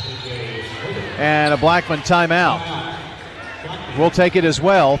tonight. And a Blackman timeout. We'll take it as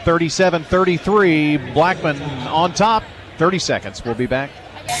well. 37-33. Blackman on top. 30 seconds. We'll be back.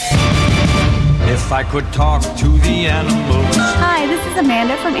 If I could talk to the animals. Hi, this is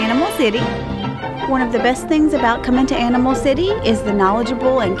Amanda from Animal City. One of the best things about coming to Animal City is the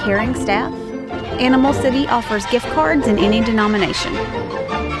knowledgeable and caring staff. Animal City offers gift cards in any denomination.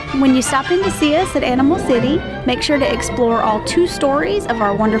 When you stop in to see us at Animal City, make sure to explore all 2 stories of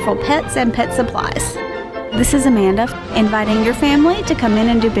our wonderful pets and pet supplies. This is Amanda, inviting your family to come in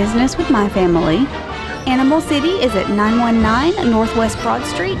and do business with my family. Animal City is at 919 Northwest Broad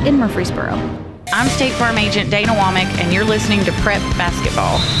Street in Murfreesboro. I'm State Farm Agent Dana Womack, and you're listening to Prep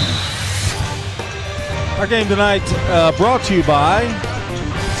Basketball. Our game tonight brought to you by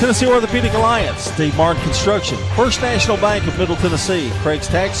Tennessee Orthopedic Alliance, Steve Martin Construction, First National Bank of Middle Tennessee, Craig's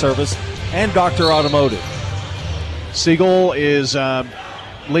Tax Service, and Dr. Automotive. Siegel is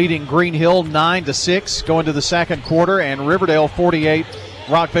leading Green Hill 9-6 going to the second quarter, and Riverdale 48,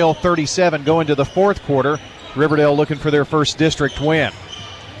 Rockvale 37 going to the fourth quarter. Riverdale looking for their first district win.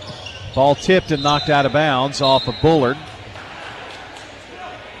 Ball tipped and knocked out of bounds off of Bullard.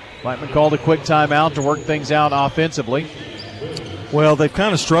 Blackman called a quick timeout to work things out offensively. Well, they've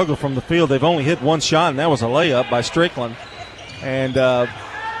kind of struggled from the field. They've only hit one shot, and that was a layup by Strickland. And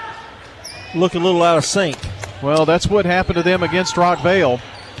look a little out of sync. Well, that's what happened to them against Rockvale.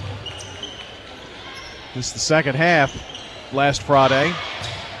 This is the second half last Friday.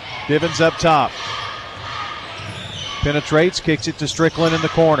 Divins up top. Penetrates, kicks it to Strickland in the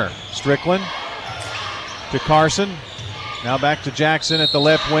corner. Strickland to Carson. Now back to Jackson at the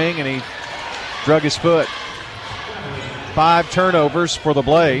left wing, and he drug his foot. 5 turnovers for the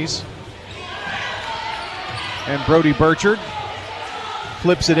Blaze. And Brody Burchard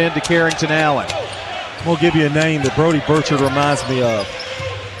flips it into Carrington Allen. We'll give you a name that Brody Burchard reminds me of.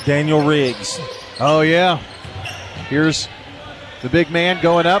 Daniel Riggs. Oh, yeah. Here's the big man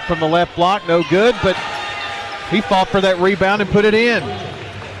going up from the left block. No good, but he fought for that rebound and put it in.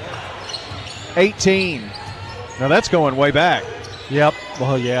 18. Now that's going way back. Yep.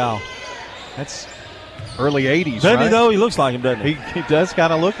 Well, yeah. That's early 80s, doesn't right? he, though? He looks like him, doesn't he? He does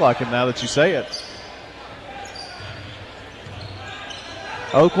kind of look like him now that you say it.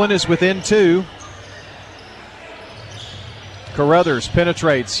 Oakland is within 2. Carruthers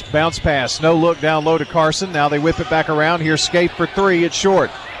penetrates, bounce pass, no look down low to Carson. Now they whip it back around. Here's Scaife for 3. It's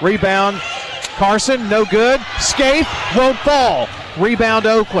short. Rebound, Carson, no good. Scaife won't fall. Rebound,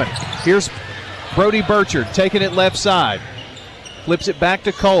 Oakland. Here's Brody Burchard taking it left side. Flips it back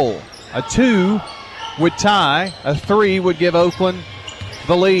to Cole. A 2 would tie. A 3 would give Oakland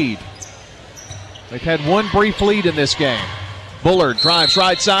the lead. They've had one brief lead in this game. Bullard drives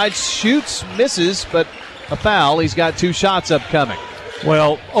right side, shoots, misses, but a foul. He's got 2 shots upcoming.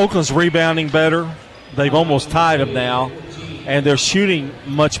 Well, Oakland's rebounding better. They've almost tied them now, and they're shooting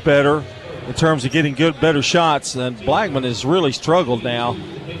much better in terms of getting better shots. And Blackman has really struggled now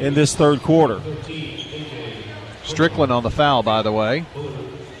in this third quarter. Strickland on the foul, by the way.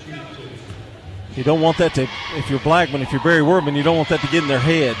 You don't want that to, if you're Blackman, if you're Barry Wordman, you don't want that to get in their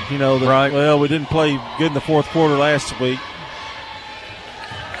head. You know, right. Well, we didn't play good in the fourth quarter last week.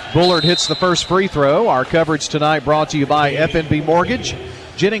 Bullard hits the first free throw. Our coverage tonight brought to you by FNB Mortgage,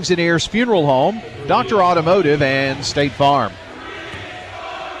 Jennings & Ayers Funeral Home, Dr. Automotive, and State Farm.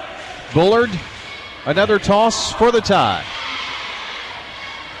 Bullard, another toss for the tie.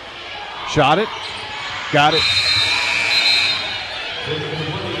 Shot it, got it.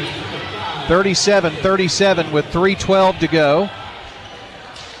 37-37 with 3:12 to go.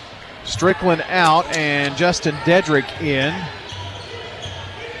 Strickland out and Justin Dedrick in.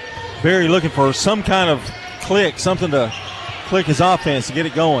 Barry looking for some kind of click, something to click his offense to get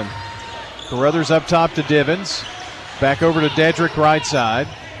it going. Carruthers up top to Divins. Back over to Dedrick right side.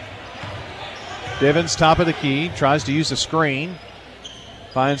 Divins top of the key, tries to use a screen.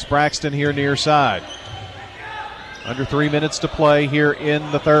 Finds Braxton here near side. Under 3 minutes to play here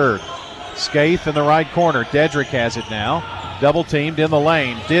in the third. Scaife in the right corner. Dedrick has it now. Double teamed in the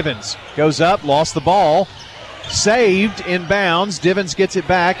lane. Divins goes up, lost the ball. Saved in bounds. Divins gets it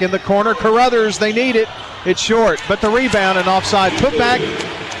back in the corner. Carruthers, they need it. It's short, but the rebound and offside put back.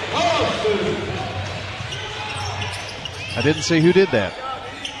 I didn't see who did that.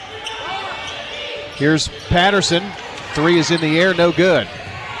 Here's Patterson. 3 is in the air, no good.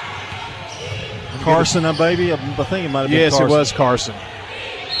 Carson, baby. I think it might have been Yes, Carson. It was Carson.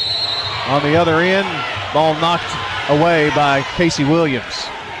 On the other end, ball knocked away by Casey Williams.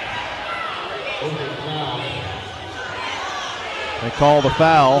 They call the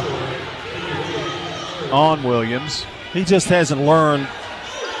foul on Williams. He just hasn't learned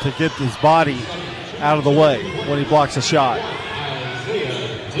to get his body out of the way when he blocks a shot.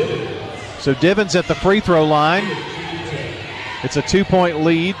 So Divins at the free throw line. It's a 2-point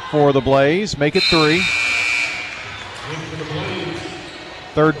lead for the Blaze. Make it 3.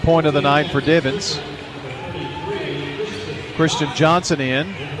 Third point of the night for Divins. Christian Johnson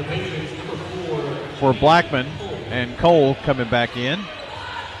in for Blackman, and Cole coming back in.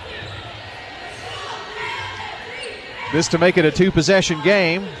 This to make it a 2-possession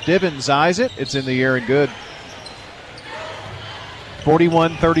game. Divins eyes it. It's in the air and good.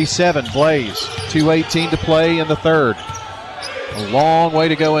 41-37 Blaze. 2:18 to play in the third. A long way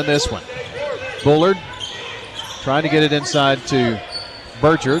to go in this one. Bullard trying to get it inside to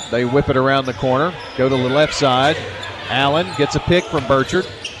Burchard. They whip it around the corner. Go to the left side. Allen gets a pick from Burchard.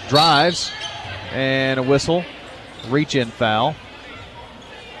 Drives. And a whistle. Reach in foul.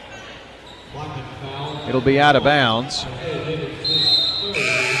 It'll be out of bounds on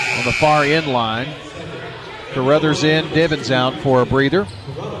the far end line. Carruthers in, Divins out for a breather.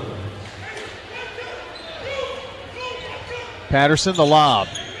 Patterson, the lob.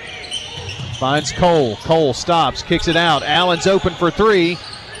 Finds Cole. Cole stops, kicks it out. Allen's open for 3.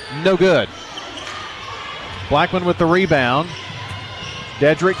 No good. Blackman with the rebound.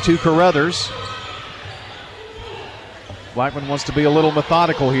 Dedrick to Carruthers. Blackman wants to be a little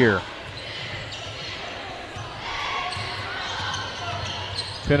methodical here.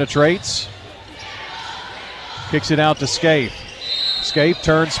 Penetrates. Kicks it out to Scaife. Scaife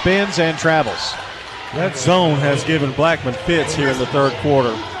turns, spins, and travels. That zone has given Blackman fits here in the third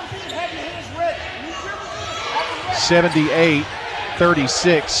quarter.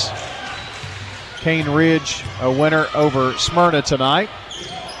 78-36. Cane Ridge a winner over Smyrna tonight.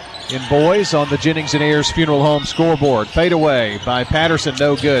 In boys on the Jennings and Ayers Funeral Home scoreboard. Fade away by Patterson,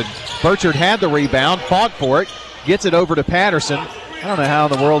 no good. Burchard had the rebound, fought for it, gets it over to Patterson. I don't know how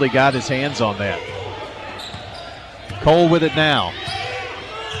in the world he got his hands on that. Cole with it now.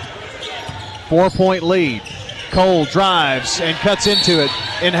 4-point lead. Cole drives and cuts into it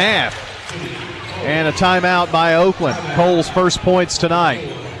in half. And a timeout by Oakland. Cole's first points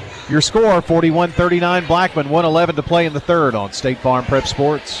tonight. Your score, 41-39 Blackman, 1:11 to play in the third on State Farm Prep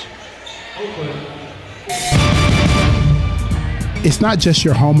Sports. It's not just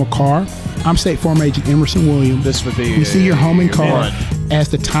your home or car. I'm State Farm Agent Emerson Williams. This would be you see your home and car as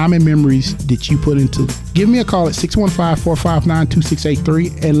the time and memories that you put into it. Give me a call at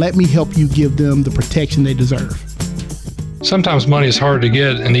 615-459-2683 and let me help you give them the protection they deserve. Sometimes money is harder to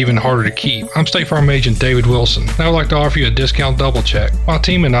get and even harder to keep. I'm State Farm Agent David Wilson, and I would like to offer you a discount double check. My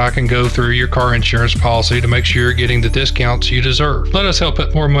team and I can go through your car insurance policy to make sure you're getting the discounts you deserve. Let us help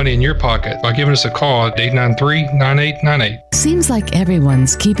put more money in your pocket by giving us a call at 893-9898. Seems like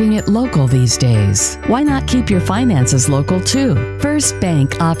everyone's keeping it local these days. Why not keep your finances local too? First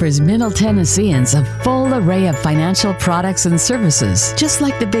Bank offers Middle Tennesseans a full array of financial products and services, just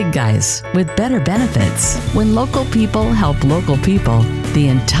like the big guys, with better benefits. When local people help local people, the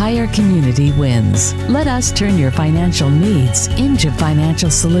entire community wins. Let us turn your financial needs into financial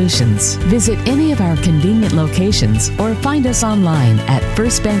solutions. Visit any of our convenient locations or find us online at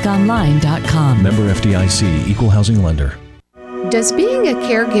firstbankonline.com. Member FDIC, Equal Housing Lender. Does being a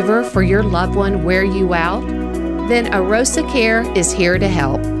caregiver for your loved one wear you out? Then Arosa Care is here to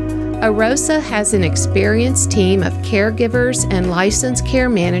help. Arosa has an experienced team of caregivers and licensed care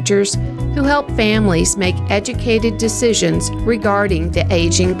managers who help families make educated decisions regarding the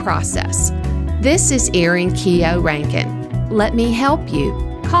aging process. This is Erin Keogh Rankin. Let me help you.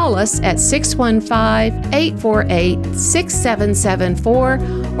 Call us at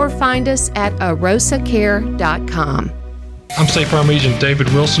 615-848-6774 or find us at arosacare.com. I'm State Farm Agent David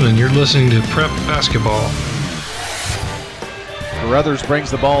Wilson, and you're listening to Prep Basketball. Carruthers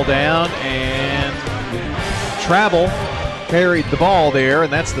brings the ball down, and Travel carried the ball there,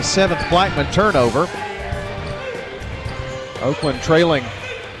 and that's the 7th Blackman turnover. Oakland trailing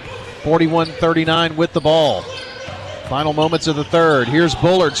 41-39 with the ball. Final moments of the third. Here's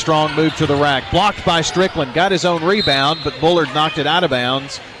Bullard, strong move to the rack. Blocked by Strickland, got his own rebound, but Bullard knocked it out of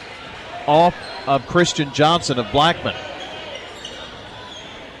bounds off of Christian Johnson of Blackman.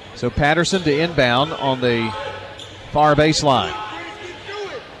 So Patterson to inbound on the far baseline.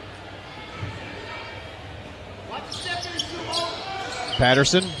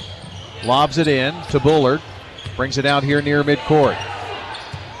 Patterson lobs it in to Bullard. Brings it out here near midcourt.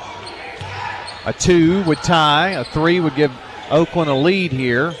 A 2 would tie. A 3 would give Oakland a lead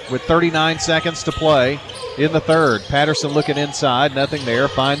here with 39 seconds to play in the third. Patterson looking inside. Nothing there.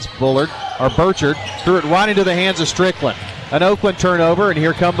 Finds Bullard or Burchard. Threw it right into the hands of Strickland. An Oakland turnover, and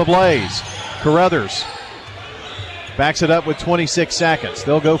here come the Blaze. Carruthers backs it up with 26 seconds.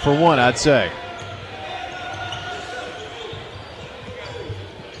 They'll go for one, I'd say.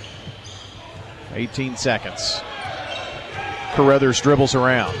 $18 seconds. Carruthers dribbles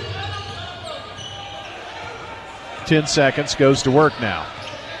around. 10 seconds, goes to work now.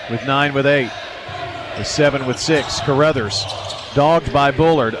 With 9 with 8. With 7 with 6. Carruthers dogged by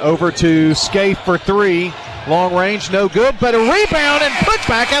Bullard. Over to Scaife for 3. Long range, no good, but a rebound and put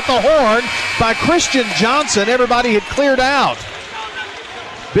back at the horn by Christian Johnson. Everybody had cleared out.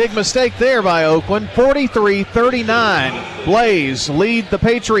 Big mistake there by Oakland. 43-39. Blaze lead the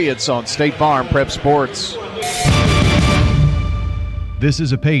Patriots on State Farm Prep Sports. This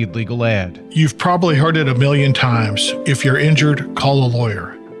is a paid legal ad. You've probably heard it a million times. If you're injured, call a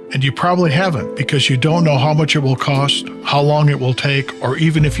lawyer. And you probably haven't because you don't know how much it will cost, how long it will take, or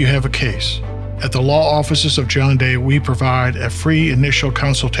even if you have a case. At the law offices of John Day, we provide a free initial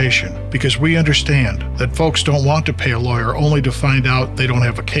consultation because we understand that folks don't want to pay a lawyer only to find out they don't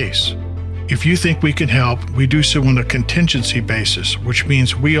have a case. If you think we can help, we do so on a contingency basis, which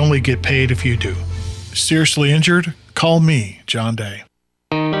means we only get paid if you do. Seriously injured? Call me, John Day.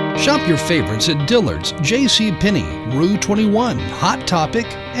 Shop your favorites at Dillard's, J.C. Penney, Rue 21, Hot Topic,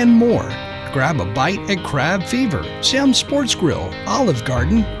 and more. Grab a bite at Crab Fever, Sam's Sports Grill, Olive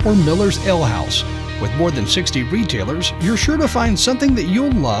Garden, or Miller's Ale House. With more than 60 retailers, you're sure to find something that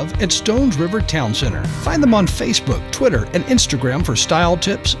you'll love at Stones River Town Center. Find them on Facebook, Twitter, and Instagram for style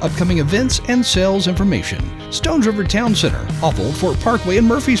tips, upcoming events, and sales information. Stones River Town Center, off Old Fort Parkway in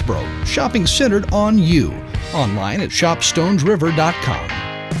Murfreesboro. Shopping centered on you. Online at shopstonesriver.com.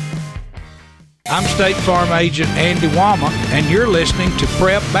 I'm State Farm Agent Andy Wama, and you're listening to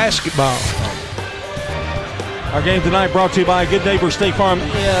Prep Basketball. Our game tonight brought to you by Good Neighbor State Farm.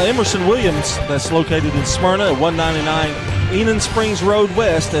 Emerson Williams, that's located in Smyrna at 199 Enon Springs Road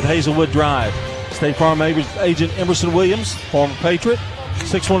West at Hazelwood Drive. State Farm Agent Emerson Williams, former Patriot,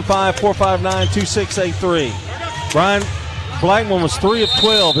 615-459-2683. Brian Blackman was 3 of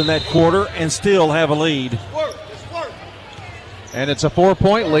 12 in that quarter and still have a lead. And it's a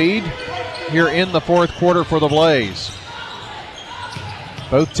 4-point lead here in the fourth quarter for the Blaze.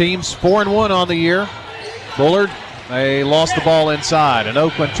 Both teams 4-1 on the year. Bullard, they lost the ball inside. An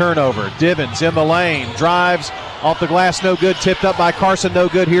Oakland turnover. Divins in the lane. Drives off the glass, no good. Tipped up by Carson, no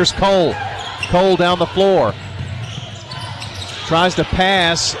good. Here's Cole. Cole down the floor. Tries to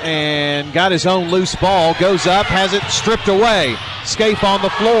pass and got his own loose ball. Goes up, has it stripped away. Scaife on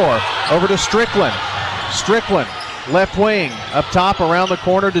the floor. Over to Strickland. Strickland, left wing. Up top, around the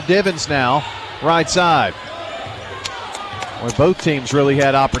corner to Divins now. Right side. Well, both teams really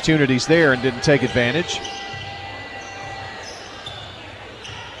had opportunities there and didn't take advantage.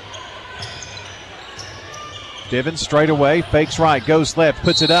 Divins straight away, fakes right, goes left,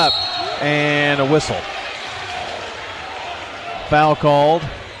 puts it up, and a whistle. Foul called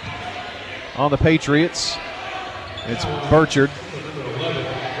on the Patriots. It's Burchard.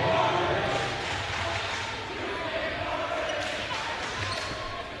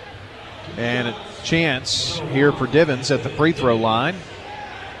 And a chance here for Divins at the free throw line.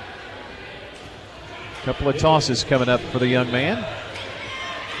 A couple of tosses coming up for the young man.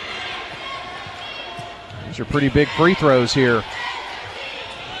 These are pretty big free throws here.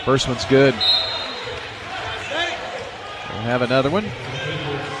 First one's good. We'll have another one.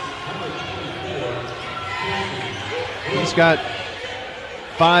 He's got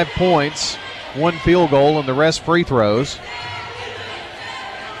 5 points, 1 field goal, and the rest free throws.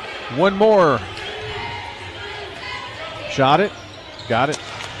 One more. Shot it. Got it.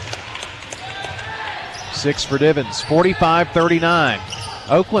 6 for Divins. 45-39.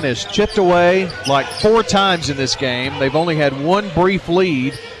 Oakland has chipped away like 4 times in this game. They've only had 1 brief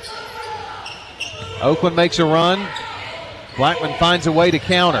lead. Oakland makes a run. Blackman finds a way to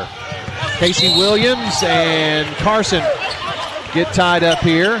counter. Casey Williams and Carson get tied up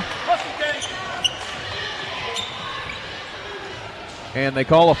here. And they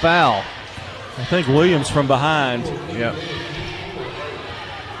call a foul. I think Williams from behind. Yep.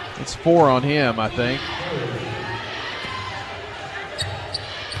 It's 4 on him, I think.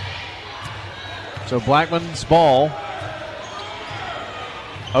 So Blackman's ball.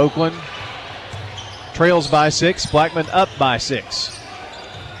 Oakland trails by 6. Blackman up by 6.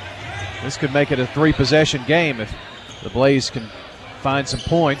 This could make it a 3-possession game if the Blaze can find some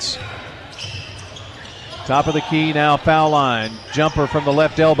points. Top of the key now, foul line. Jumper from the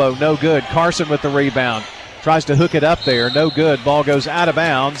left elbow, no good. Carson with the rebound. Tries to hook it up there, no good. Ball goes out of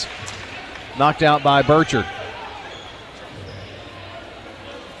bounds. Knocked out by Burchard.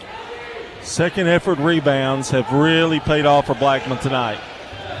 Second effort rebounds have really paid off for Blackman tonight.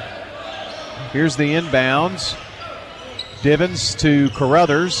 Here's the inbounds. Divins to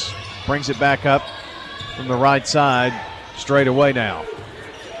Carruthers. Brings it back up from the right side. Straight away now.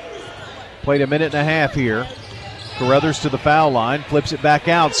 Played a minute and a half here. Carruthers to the foul line. Flips it back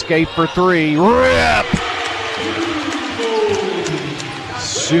out. Scaife for 3. Rip!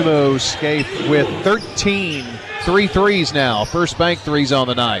 Sumo Scaife with 13 3 threes now. First bank threes on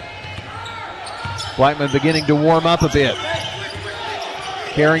the night. Blackman beginning to warm up a bit.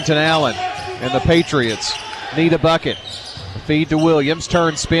 Carrington Allen and the Patriots need a bucket. A feed to Williams.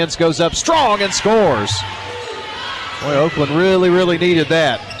 Turns, spins, goes up strong and scores. Boy, Oakland really needed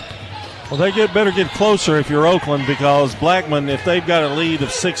that. Well, they better get closer if you're Oakland, because Blackman, if they've got a lead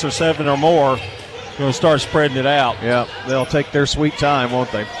of 6 or 7 or more, they're going to start spreading it out. Yeah, they'll take their sweet time,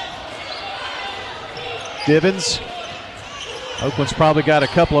 won't they? Divins. Oakland's probably got a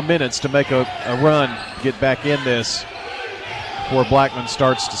couple of minutes to make a run, get back in this before Blackman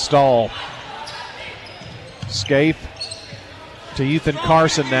starts to stall. Scaife to Ethan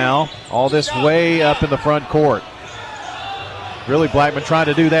Carson now. All this way up in the front court. Really, Blackman trying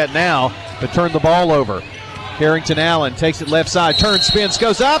to do that now, to turn the ball over. Carrington Allen takes it left side, turns, spins,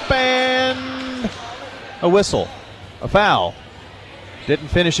 goes up, and a whistle. A foul. Didn't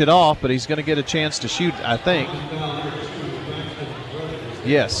finish it off, but he's going to get a chance to shoot, I think.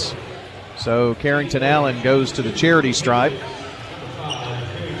 Yes. So Carrington Allen goes to the charity stripe.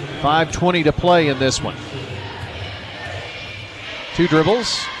 5:20 to play in this one. 2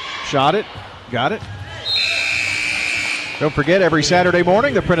 dribbles, shot it, got it. Don't forget, every Saturday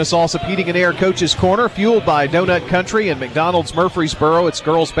morning, the Prentice Allsup Heating and Air Coaches Corner, fueled by Donut Country and McDonald's Murfreesboro. It's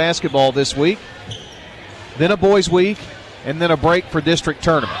girls basketball this week. Then a boys week, and then a break for district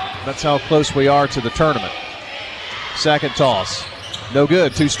tournament. That's how close we are to the tournament. Second toss. No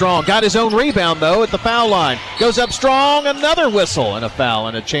good, too strong. Got his own rebound, though, at the foul line. Goes up strong, another whistle, and a foul,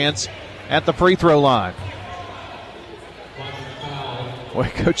 and a chance at the free throw line. Boy,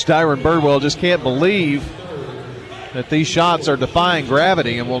 Coach Tyron Birdwell just can't believe that these shots are defying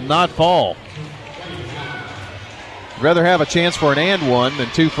gravity and will not fall. Rather have a chance for an and one than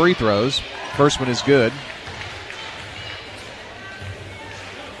 2 free throws. First one is good.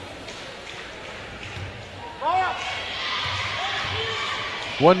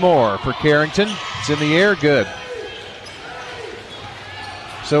 One more for Carrington. It's in the air, good.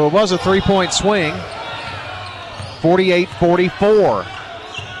 So it was a 3-point swing. 48-44.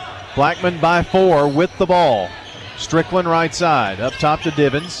 Blackman by 4 with the ball. Strickland right side, up top to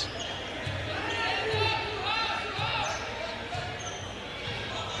Divins.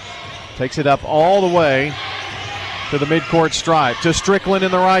 Takes it up all the way to the midcourt stripe. To Strickland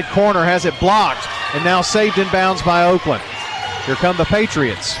in the right corner, has it blocked, and now saved in bounds by Oakland. Here come the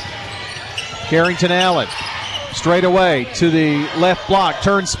Patriots. Carrington Allen straight away to the left block.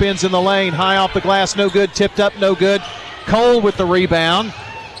 Turns, spins in the lane. High off the glass, no good. Tipped up, no good. Cole with the rebound.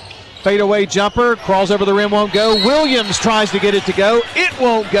 Fadeaway jumper. Crawls over the rim, won't go. Williams tries to get it to go. It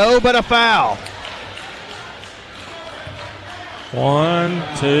won't go, but a foul. 1,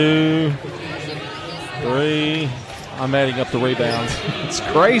 2, 3. I'm adding up the rebounds. It's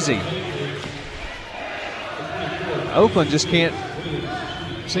crazy. Oakland just can't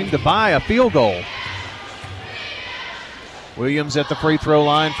seem to buy a field goal. Williams at the free throw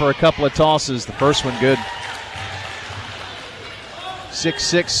line for a couple of tosses. The first one good.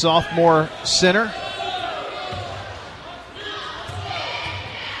 6'6" sophomore center.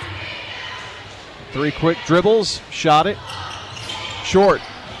 Three quick dribbles, shot it. Short.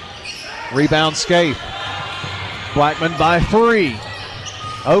 Rebound Scaife. Blackman by 3.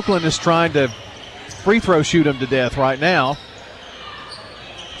 Oakland is trying to free throw shoot him to death right now.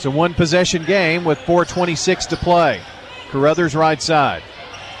 It's a 1-possession game with 4:26 to play. Carruthers right side.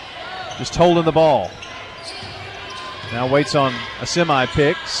 Just holding the ball. Now waits on a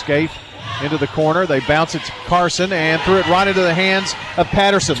semi-pick. Scaife into the corner. They bounce it to Carson and threw it right into the hands of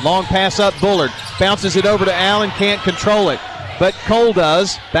Patterson. Long pass up, Bullard. Bounces it over to Allen, can't control it. But Cole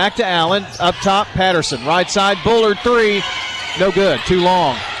does. Back to Allen. Up top, Patterson. Right side, Bullard 3. No good, too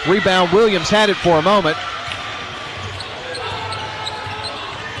long. Rebound, Williams had it for a moment.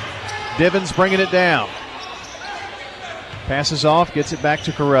 Divins bringing it down. Passes off, gets it back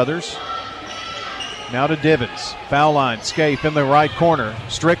to Carruthers. Now to Divins. Foul line, Scaife in the right corner.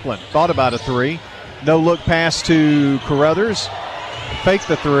 Strickland thought about a 3. No look pass to Carruthers. Fake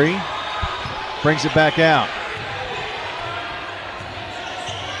the 3. Brings it back out.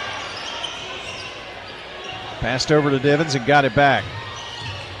 Passed over to Divins and got it back.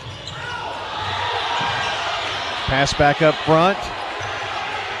 Pass back up front.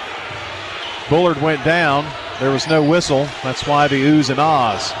 Bullard went down. There was no whistle. That's why the oohs and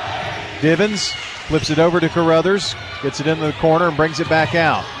ahs. Divins flips it over to Carruthers. Gets it into the corner and brings it back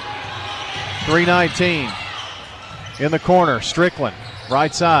out. 3:19. In the corner, Strickland,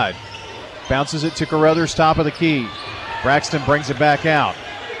 right side. Bounces it to Carruthers, top of the key. Braxton brings it back out.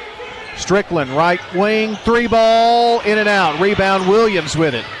 Strickland, right wing, 3 ball, in and out. Rebound, Williams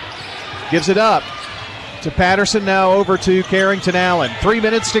with it. Gives it up to Patterson, now over to Carrington Allen. 3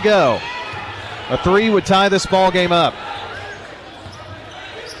 minutes to go. A 3 would tie this ball game up.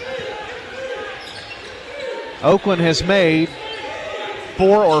 Oakland has made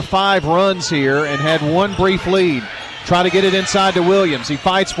 4 or 5 runs here and had one brief lead. Try to get it inside to Williams. He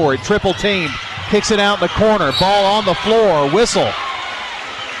fights for it, triple teamed, kicks it out in the corner. Ball on the floor, whistle.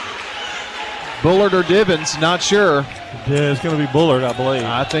 Bullard or Divins, not sure. Yeah, it's going to be Bullard, I believe.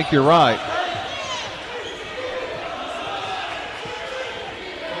 I think you're right.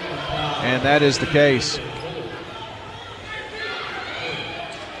 And that is the case.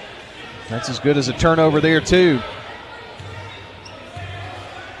 That's as good as a turnover there, too.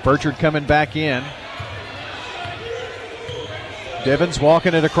 Burchard coming back in. Divins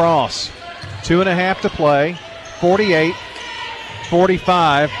walking it across. 2.5 to play.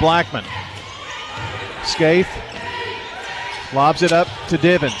 48-45, Blackman. Scaife lobs it up to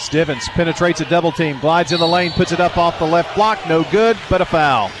Divins. Divins penetrates a double team, glides in the lane, puts it up off the left block. No good, but a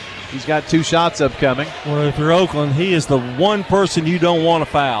foul. He's got 2 shots upcoming. Well, if you're Oakland, he is the one person you don't want to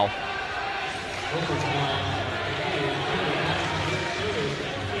foul.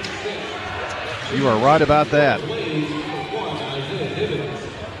 You are right about that.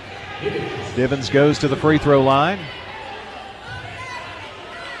 Divins goes to the free throw line.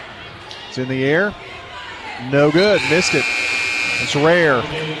 It's in the air. No good. Missed it. It's rare.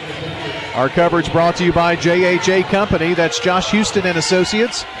 Our coverage brought to you by JHA Company. That's Josh Houston and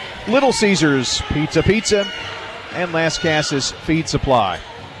Associates, Little Caesars Pizza, and Las Casas Feed Supply.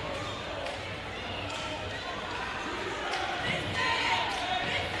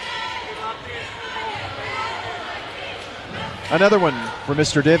 Another one for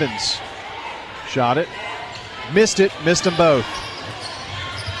Mr. Divins. Shot it. Missed it. Missed them both.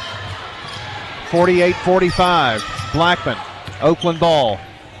 48-45. Blackman. Oakland ball.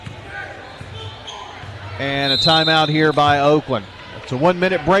 And a timeout here by Oakland. It's a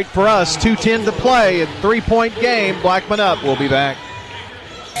 1-minute break for us. 2:10 to play. A 3-point game. Blackman up. We'll be back.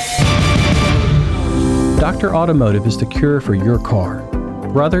 Dr. Automotive is the cure for your car.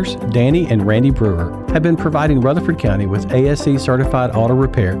 Brothers Danny and Randy Brewer have been providing Rutherford County with ASE certified auto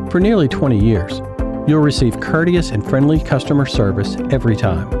repair for nearly 20 years. You'll receive courteous and friendly customer service every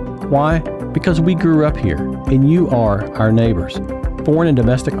time. Why? Because we grew up here and you are our neighbors. Foreign and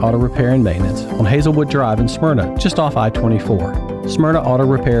domestic auto repair and maintenance on Hazelwood Drive in Smyrna, just off I-24.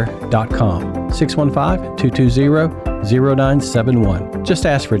 SmyrnaAutorepair.com, 615-220-0971. Just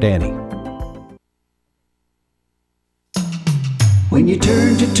ask for Danny. When you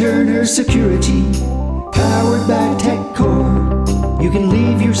turn to Turner Security, powered by TechCore, you can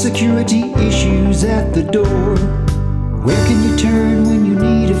leave your security issues at the door. Where can you turn when you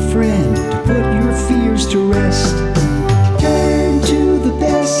need a friend to put your fears to rest? Turn to the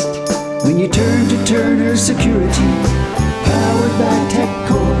best when you turn to Turner Security, powered by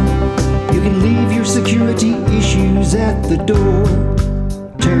TechCore. You can leave your security issues at the door.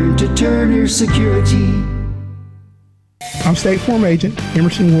 Turn to Turner Security. I'm State Farm Agent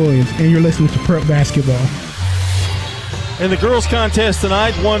Emerson Williams, and you're listening to Prep Basketball. In the girls' contest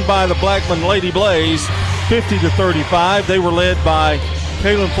tonight, won by the Blackman Lady Blaze, 50-35. They were led by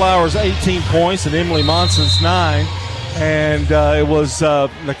Kaylin Flowers, 18 points, and Emily Monson's 9. And it was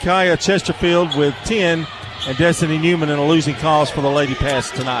Nakia Chesterfield with 10, and Destiny Newman in a losing cause for the Lady Pass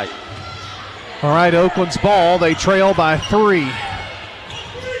tonight. All right, Oakland's ball. They trail by 3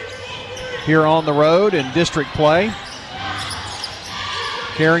 here on the road in district play.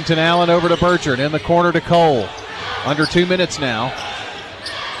 Carrington Allen over to Burchard, in the corner to Cole. Under 2 minutes now.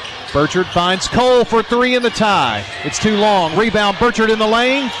 Burchard finds Cole for 3 in the tie. It's too long. Rebound, Burchard in the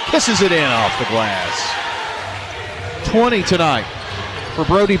lane. Kisses it in off the glass. 20 tonight for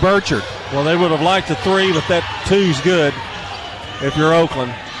Brody Burchard. Well, they would have liked a 3, but that 2's good if you're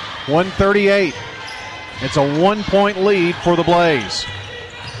Oakland. 138. It's a 1-point lead for the Blaze.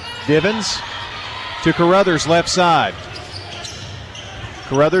 Divins to Carruthers, left side.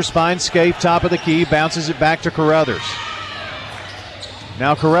 Carruthers finds Scaife, top of the key, bounces it back to Carruthers.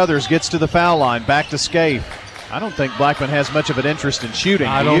 Now Carruthers gets to the foul line, back to Scaife. I don't think Blackman has much of an interest in shooting.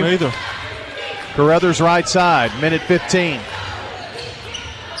 I don't either. Carruthers right side, minute 15.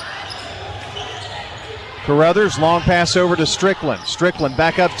 Carruthers, long pass over to Strickland. Strickland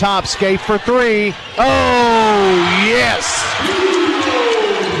back up top, Scaife for 3. Oh, yes!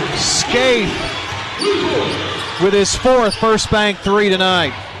 Scaife with his 4th first bank 3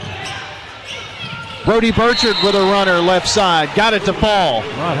 tonight. Brody Burchard with a runner left side. Got it to fall.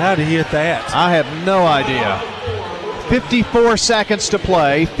 Right, how did he hit that? I have no idea. 54 seconds to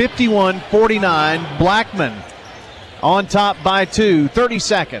play. 51-49. Blackman on top by 2. 30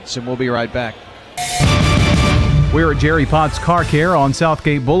 seconds, and we'll be right back. We're at Jerry Potts Car Care on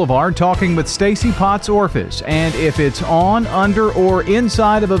Southgate Boulevard talking with Stacy Potts Orphis. And if it's on, under, or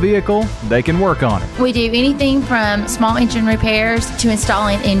inside of a vehicle, they can work on it. We do anything from small engine repairs to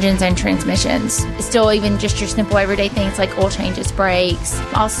installing engines and transmissions. Still even just your simple everyday things like oil changes, brakes,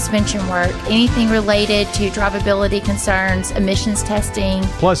 all suspension work, anything related to drivability concerns, emissions testing.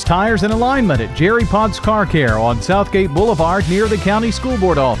 Plus tires and alignment at Jerry Potts Car Care on Southgate Boulevard near the County School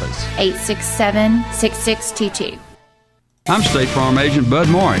Board office. 867-6622. I'm State Farm Agent Bud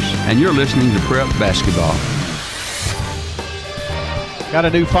Morris, and you're listening to Prep Basketball. Got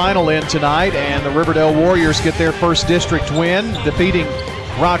a new final in tonight, and the Riverdale Warriors get their first district win, defeating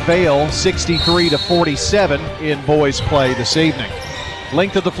Rockvale 63-47 in boys play this evening.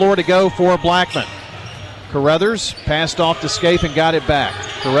 Length of the floor to go for Blackman. Carruthers passed off to Scaife and got it back.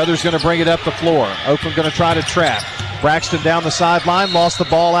 Carruthers going to bring it up the floor. Oakland going to try to trap. Braxton down the sideline, lost the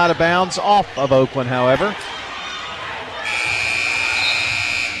ball out of bounds, off of Oakland, however.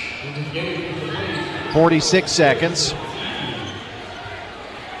 46 seconds.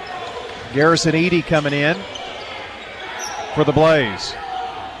 Garrison Eady coming in for the Blaze.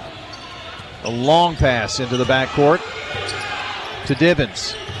 A long pass into the backcourt to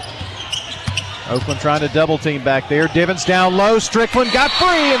Divins. Oakland trying to double team back there. Divins down low. Strickland got free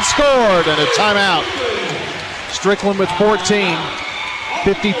and scored, and a timeout. Strickland with 14.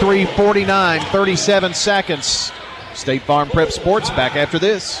 53-49, 37 seconds. State Farm Prep Sports back after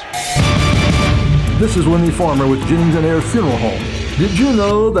this. This is Winnie Farmer with Jennings & Ayers Funeral Home. Did you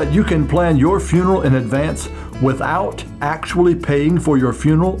know that you can plan your funeral in advance without actually paying for your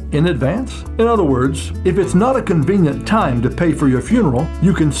funeral in advance? In other words, if it's not a convenient time to pay for your funeral,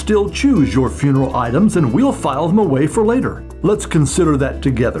 you can still choose your funeral items and we'll file them away for later. Let's consider that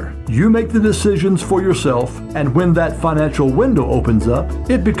together. You make the decisions for yourself, and when that financial window opens up,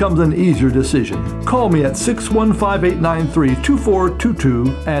 it becomes an easier decision. Call me at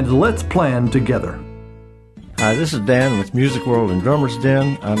 615-893-2422 and let's plan together. Hi, this is Dan with Music World and Drummers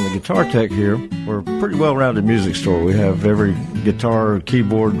Den. I'm the guitar tech here. We're a pretty well-rounded music store. We have every guitar,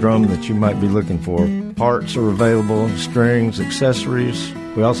 keyboard, drum that you might be looking for. Parts are available, strings, accessories.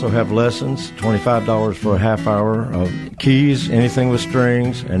 We also have lessons, $25 for a half hour of keys, anything with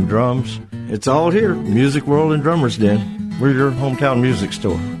strings, and drums. It's all here, Music World and Drummers Den. We're your hometown music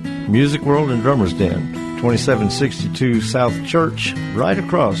store. Music World and Drummers Den, 2762 South Church, right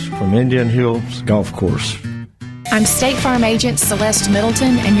across from Indian Hills Golf Course. I'm State Farm Agent Celeste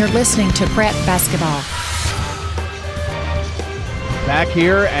Middleton, and you're listening to Prep Basketball. Back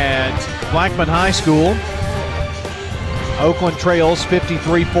here at Blackman High School, Oakland trails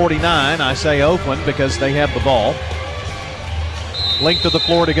 53-49. I say Oakland because they have the ball. Length of the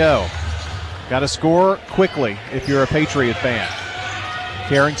floor to go. Got to score quickly if you're a Patriot fan.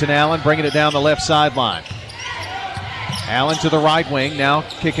 Carrington Allen bringing it down the left sideline. Allen to the right wing, now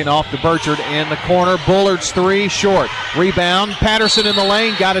kicking off to Burchard in the corner. Bullard's three, short. Rebound, Patterson in the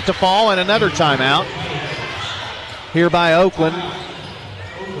lane, got it to fall, and another timeout here by Oakland.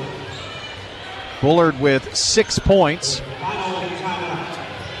 Bullard with 6 points,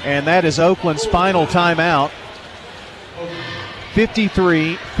 and that is Oakland's final timeout.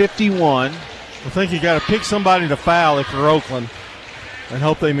 53-51. I think you got to pick somebody to foul if you're Oakland and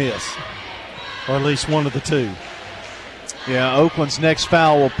hope they miss, or at least one of the two. Yeah, Oakland's next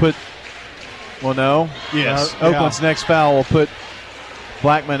foul will put, well, no. Yes. Oakland's next foul will put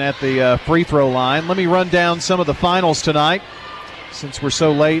Blackman at the free throw line. Let me run down some of the finals tonight. Since we're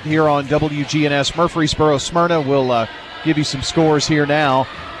so late here on WGNS Murfreesboro Smyrna, we'll give you some scores here now.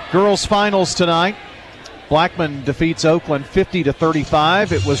 Girls finals tonight. Blackman defeats Oakland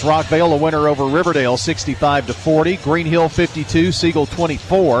 50-35. It was Rockvale a winner over Riverdale 65-40. Green Hill 52, Siegel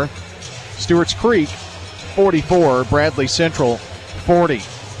 24. Stewart's Creek 44, Bradley Central 40.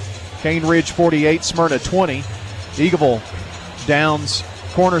 Cane Ridge 48, Smyrna 20. Eagleville downs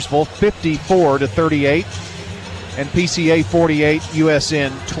Cornersville 54-38. And PCA 48,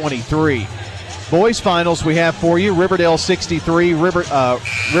 USN 23. Boys finals we have for you. Riverdale 63,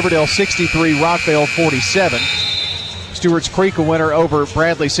 Riverdale 63, Rockvale 47. Stewart's Creek a winner over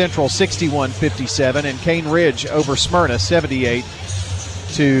Bradley Central 61-57, and Cane Ridge over Smyrna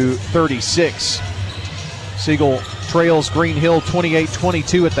 78-36. Siegel trails Green Hill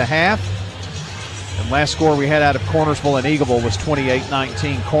 28-22 at the half. And last score we had out of Cornersville and Eagleville was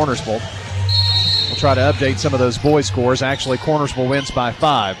 28-19 Cornersville. We'll try to update some of those boys' scores. Actually, Cornersville wins by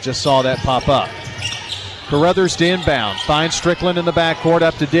 5. Just saw that pop up. Carruthers to inbound. Finds Strickland in the backcourt,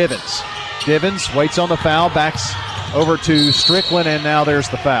 up to Divins. Divins waits on the foul, backs over to Strickland, and now there's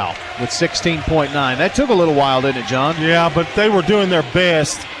the foul with 16.9. That took a little while, didn't it, John? Yeah, but they were doing their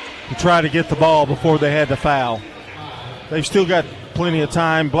best to try to get the ball before they had to foul. They've still got plenty of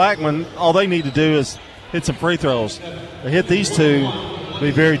time. Blackman, all they need to do is hit some free throws. They hit these two, it'll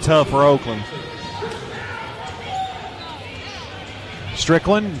be very tough for Oakland.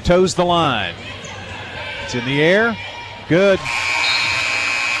 Strickland toes the line. It's in the air. Good.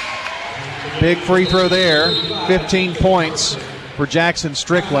 Big free throw there. 15 points for Jackson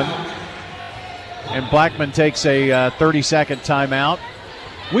Strickland. And Blackman takes a 30-second timeout.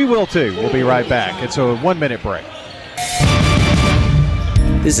 We will too. We'll be right back. It's a 1-minute break.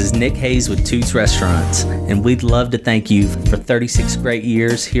 This is Nick Hayes with Toots Restaurants, and we'd love to thank you for 36 great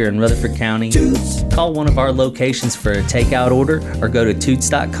years here in Rutherford County. Toots. Call one of our locations for a takeout order or go to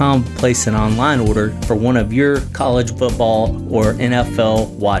Toots.com, place an online order for one of your college football or NFL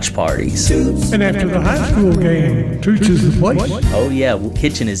watch parties. Toots. And after the high school game, Toots is the place. Oh yeah,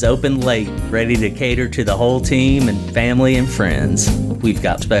 kitchen is open late, ready to cater to the whole team and family and friends. We've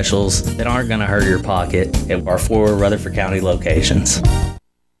got specials that aren't going to hurt your pocket at our 4 Rutherford County locations.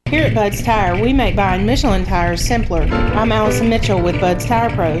 Here at Bud's Tire, we make buying Michelin tires simpler. I'm Allison Mitchell with Bud's Tire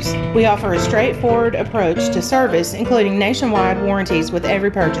Pros. We offer a straightforward approach to service, including nationwide warranties with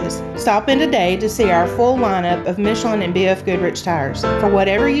every purchase. Stop in today to see our full lineup of Michelin and BF Goodrich tires. For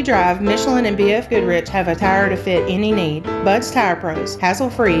whatever you drive, Michelin and BF Goodrich have a tire to fit any need. Bud's Tire Pros,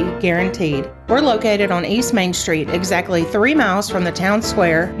 hassle-free, guaranteed. We're located on East Main Street, exactly 3 miles from the town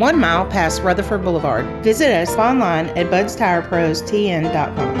square, 1 mile past Rutherford Boulevard. Visit us online at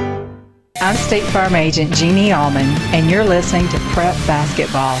budstirepros.tn.com. I'm State Farm Agent Jeannie Allman, and you're listening to Prep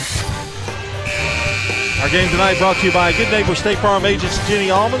Basketball. Our game tonight brought to you by Good Neighbor State Farm agents Jenny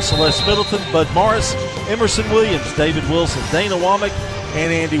Allman, Celeste Middleton, Bud Morris, Emerson Williams, David Wilson, Dana Womack,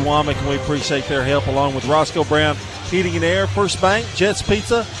 and Andy Womack, and we appreciate their help along with Roscoe Brown Heating and Air, First Bank, Jets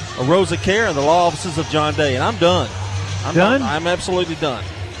Pizza, A Rosa Care, and the law offices of John Day. And I'm done. I'm absolutely done.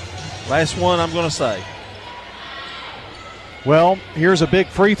 Last one I'm going to say. Well, here's a big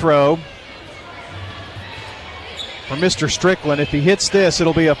free throw for Mr. Strickland. If he hits this,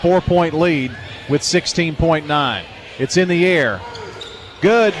 it'll be a 4-point lead with 16.9. It's in the air.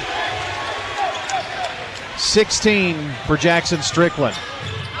 Good. 16 for Jackson Strickland.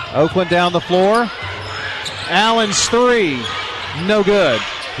 Oakland down the floor. Allen's 3. No good.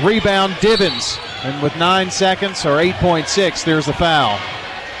 Rebound, Divins. And with 9 seconds, or 8.6, there's the foul.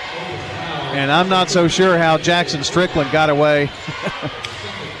 And I'm not so sure how Jackson Strickland got away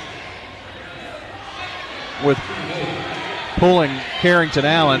with pulling Carrington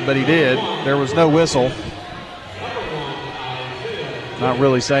Allen, but he did. There was no whistle. Not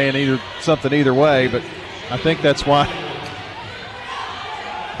really saying something either way, but I think that's why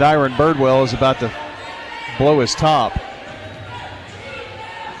Dyron Birdwell is about to blow his top.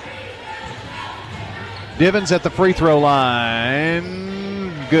 Divins at the free throw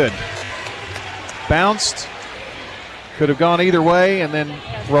line. Good. Bounced. Could have gone either way and then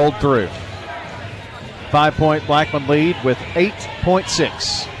rolled through. 5-point Blackman lead with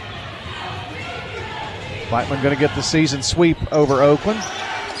 8.6. Blackman going to get the season sweep over Oakland.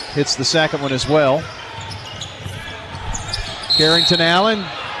 Hits the second one as well. Carrington Allen.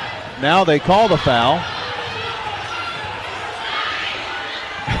 Now they call the foul.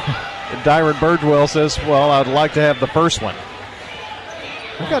 Dyron Birdwell says, well, I'd like to have the first one.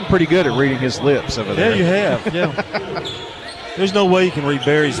 I've gotten pretty good at reading his lips over there. Yeah, you have. Yeah. There's no way you can read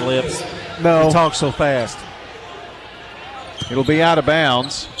Barry's lips. No. He talks so fast. It'll be out of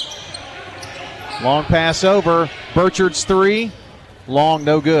bounds. Long pass over. Burchard's 3. Long,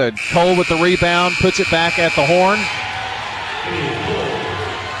 no good. Cole with the rebound, puts it back at the horn.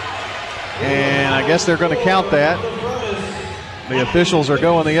 And I guess they're going to count that. The officials are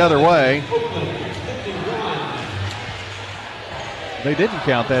going the other way. They didn't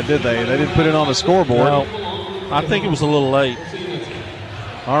count that, did they? They didn't put it on the scoreboard. No, I think it was a little late.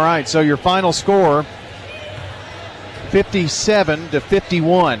 All right, so your final score,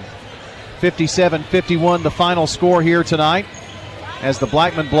 57-51. 57-51, the final score here tonight, as the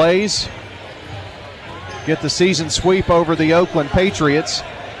Blackman Blaze get the season sweep over the Oakland Patriots,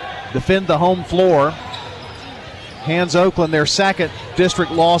 defend the home floor, hands Oakland their second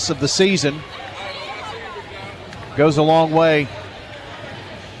district loss of the season. Goes a long way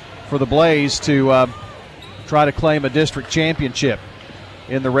for the Blaze to try to claim a district championship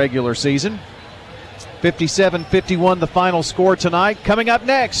in the regular season. 57-51, the final score tonight. Coming up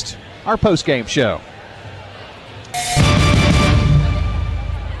next, our post-game show.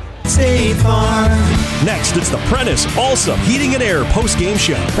 State Farm. Next, it's the Prentice Allsup Heating and Air post-game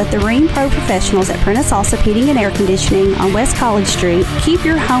show. Let the Rheem Pro professionals at Prentice Allsup Heating and Air Conditioning on West College Street keep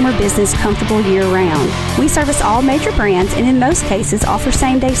your home or business comfortable year-round. We service all major brands and in most cases offer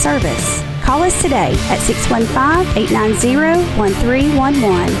same-day service. Call us today at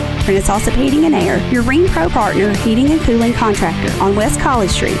 615-890-1311. Prentice Allsup Heating and Air, your Rheem Pro partner heating and cooling contractor on West College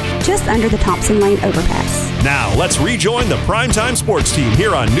Street, just under the Thompson Lane overpass. Now, let's rejoin the Primetime Sports Team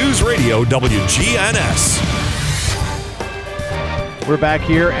here on News Radio WGNS. We're back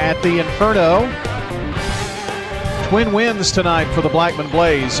here at the Inferno. Twin wins tonight for the Blackman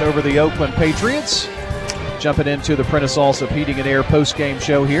Blaze over the Oakland Patriots. Jumping into the Prentice Allsup Heating and Air post-game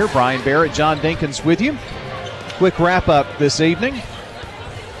show here. Brian Barrett, John Dinkins with you. Quick wrap-up this evening.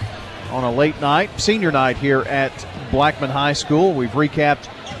 on a late night, senior night here at Blackman High School. We've recapped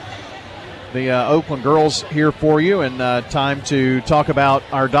the Oakland girls here for you, and time to talk about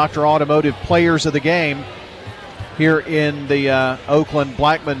our Dr. Automotive players of the game here in the Oakland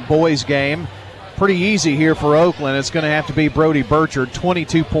Blackman boys game. Pretty easy here for Oakland. It's going to have to be Brody Burchard,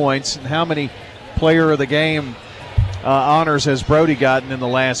 22 points. And how many player of the game honors has Brody gotten in the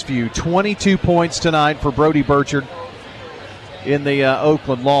last few? 22 points tonight for Brody Burchard in the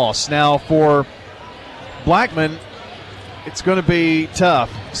Oakland loss. Now for Blackman, it's going to be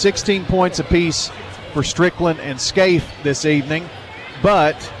tough. 16 points apiece for Strickland and Scaife this evening.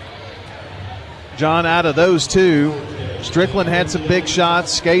 But, John, out of those two, Strickland had some big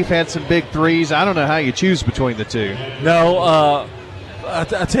shots. Scaife had some big threes. I don't know how you choose between the two. No, I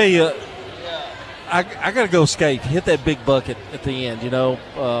tell you, I got to go Scaife. Hit that big bucket at the end,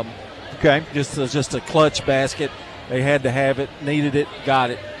 Okay. Just a clutch basket. They had to have it, needed it, got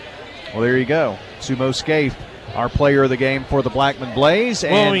it. Well, there you go. Sumo Scaife, our player of the game for the Blackman Blaze.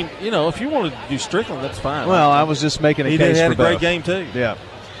 And well, I mean, if you wanted to do Strickland, that's fine. Well, I was just making a case for both. He had a great game, too. Yeah.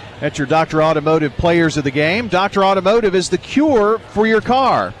 That's your Dr. Automotive players of the game. Dr. Automotive is the cure for your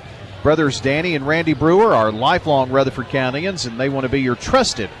car. Brothers Danny and Randy Brewer are lifelong Rutherford Countyans, and they want to be your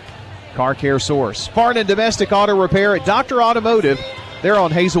trusted car care source. Foreign and domestic auto repair at Dr. Automotive. They're on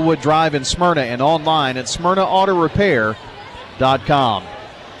Hazelwood Drive in Smyrna and online at SmyrnaAutorepair.com.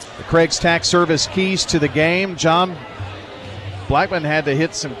 The Craig's Tax Service keys to the game. John, Blackman had to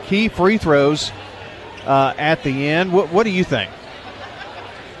hit some key free throws at the end. What do you think?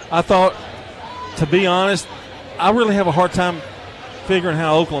 I thought, to be honest, I really have a hard time figuring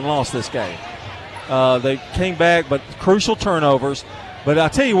how Oakland lost this game. They came back, but crucial turnovers. But I'll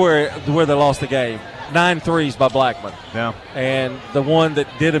tell you where they lost the game. 9 threes by Blackman. Yeah. And the one that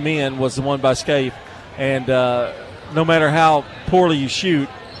did them in was the one by Scaife. And no matter how poorly you shoot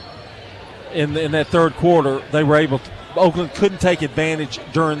in that third quarter, they were able to, Oakland couldn't take advantage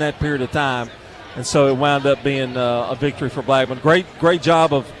during that period of time. And so it wound up being a victory for Blackman. Great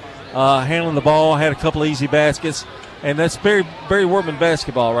job of handling the ball, had a couple of easy baskets. And that's Barry Wortman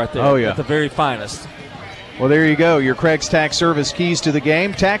basketball right there. Oh, yeah. At the very finest. Well, there you go. Your Craig's Tax Service keys to the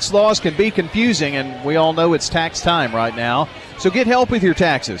game. Tax laws can be confusing, and we all know it's tax time right now. So get help with your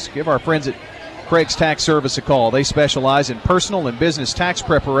taxes. Give our friends at Craig's Tax Service a call. They specialize in personal and business tax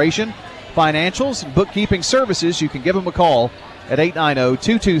preparation, financials, and bookkeeping services. You can give them a call at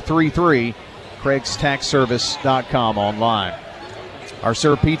 890-2233, CraigsTaxService.com online. Our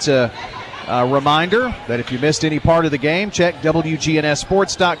Sir Pizza reminder that if you missed any part of the game, check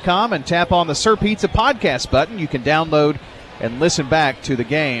WGNSSports.com and tap on the Sir Pizza podcast button. You can download and listen back to the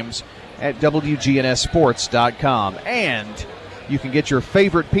games at WGNSSports.com. And you can get your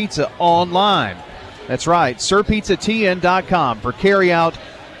favorite pizza online. That's right, SirPizzaTN.com for carryout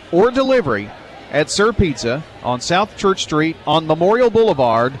or delivery at Sir Pizza on South Church Street on Memorial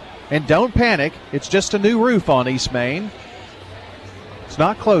Boulevard. And don't panic, it's just a new roof on East Main. It's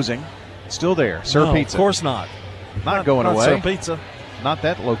not closing. It's still there. Sir No, Pizza. of course not. Not going away. Sir Pizza. Not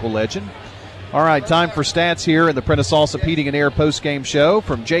that local legend. All right, time for stats here in the Prentice Allsup Heating and Air postgame show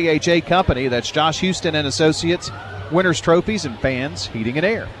from JHA Company. That's Josh Houston and Associates, Winners Trophies, and Fans Heating and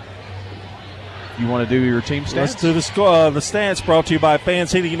Air. You want to do your team stats? Let's do the stats brought to you by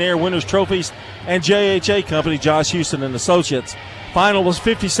Fans Heating and Air, Winners Trophies, and JHA Company, Josh Houston and Associates. Final was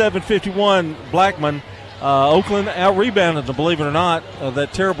 57-51, Blackman. Oakland out-rebounded them, believe it or not.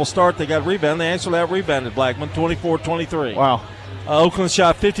 That terrible start, they got rebounded. They actually out-rebounded Blackman, 24-23. Wow. Oakland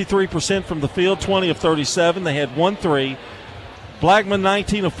shot 53% from the field, 20 of 37. They had 1 3. Blackman,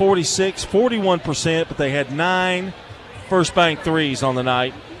 19 of 46, 41%, but they had 9 first bank threes on the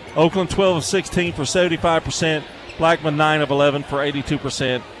night. Oakland, 12 of 16 for 75%. Blackman, 9 of 11 for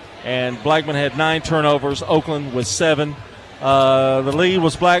 82%. And Blackman had 9 turnovers. Oakland with 7. The lead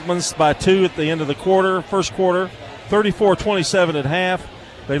was Blackman's by 2 at the end of the first quarter, 34-27 at half.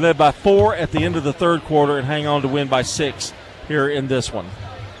 They led by 4 at the end of the third quarter and hang on to win by 6 here in this one.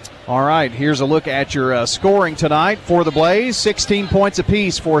 All right, here's a look at your scoring tonight for the Blaze. 16 points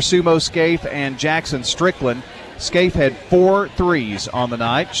apiece for Sumo Scaife and Jackson Strickland. Scaife had 4 threes on the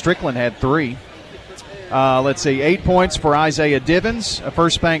night. Strickland had 3. Let's see, 8 points for Isaiah Divins, a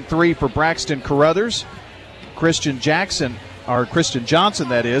first bank 3 for Braxton Carruthers. Christian Johnson,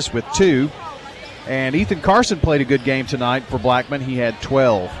 that is, with 2. And Ethan Carson played a good game tonight for Blackman. He had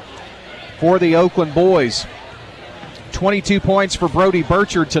 12. For the Oakland boys, 22 points for Brody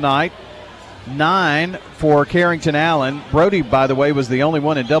Burchard tonight, 9 for Carrington Allen. Brody, by the way, was the only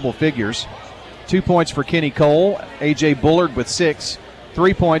one in double figures. 2 points for Kenny Cole, A.J. Bullard with 6.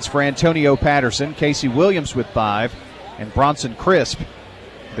 3 points for Antonio Patterson, Casey Williams with 5, and Bronson Crisp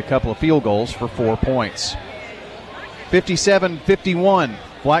the couple of field goals for 4 points. 57-51.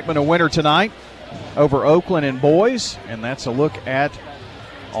 Blackman a winner tonight over Oakland in boys, and that's a look at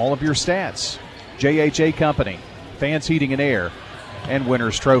all of your stats. JHA Company, Fans Heating and Air, and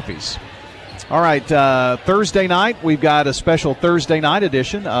winners' trophies. All right, Thursday night, we've got a special Thursday night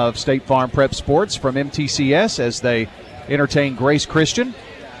edition of State Farm Prep Sports from MTCS as they entertain Grace Christian.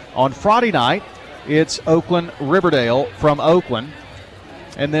 On Friday night, it's Oakland Riverdale from Oakland.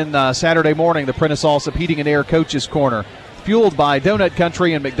 And then Saturday morning, the Prentice Allsup Heating and Air Coaches Corner, fueled by Donut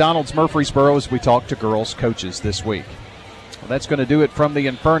Country and McDonald's Murfreesboro as we talk to girls coaches this week. Well, that's going to do it from the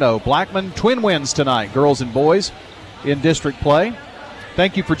Inferno. Blackman twin wins tonight, girls and boys, in district play.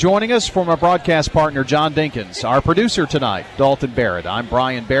 Thank you for joining us. For my broadcast partner, John Dinkins, our producer tonight, Dalton Barrett. I'm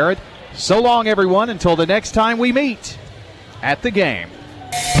Brian Barrett. So long, everyone, until the next time we meet at the game.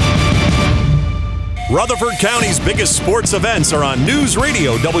 Rutherford County's biggest sports events are on News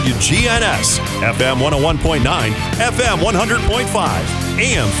Radio WGNS, FM 101.9, FM 100.5,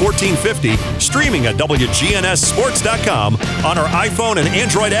 AM 1450, streaming at WGNSSports.com, on our iPhone and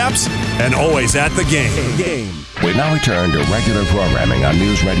Android apps, and always at the game. We now return to regular programming on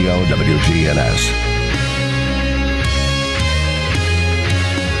News Radio WGNS.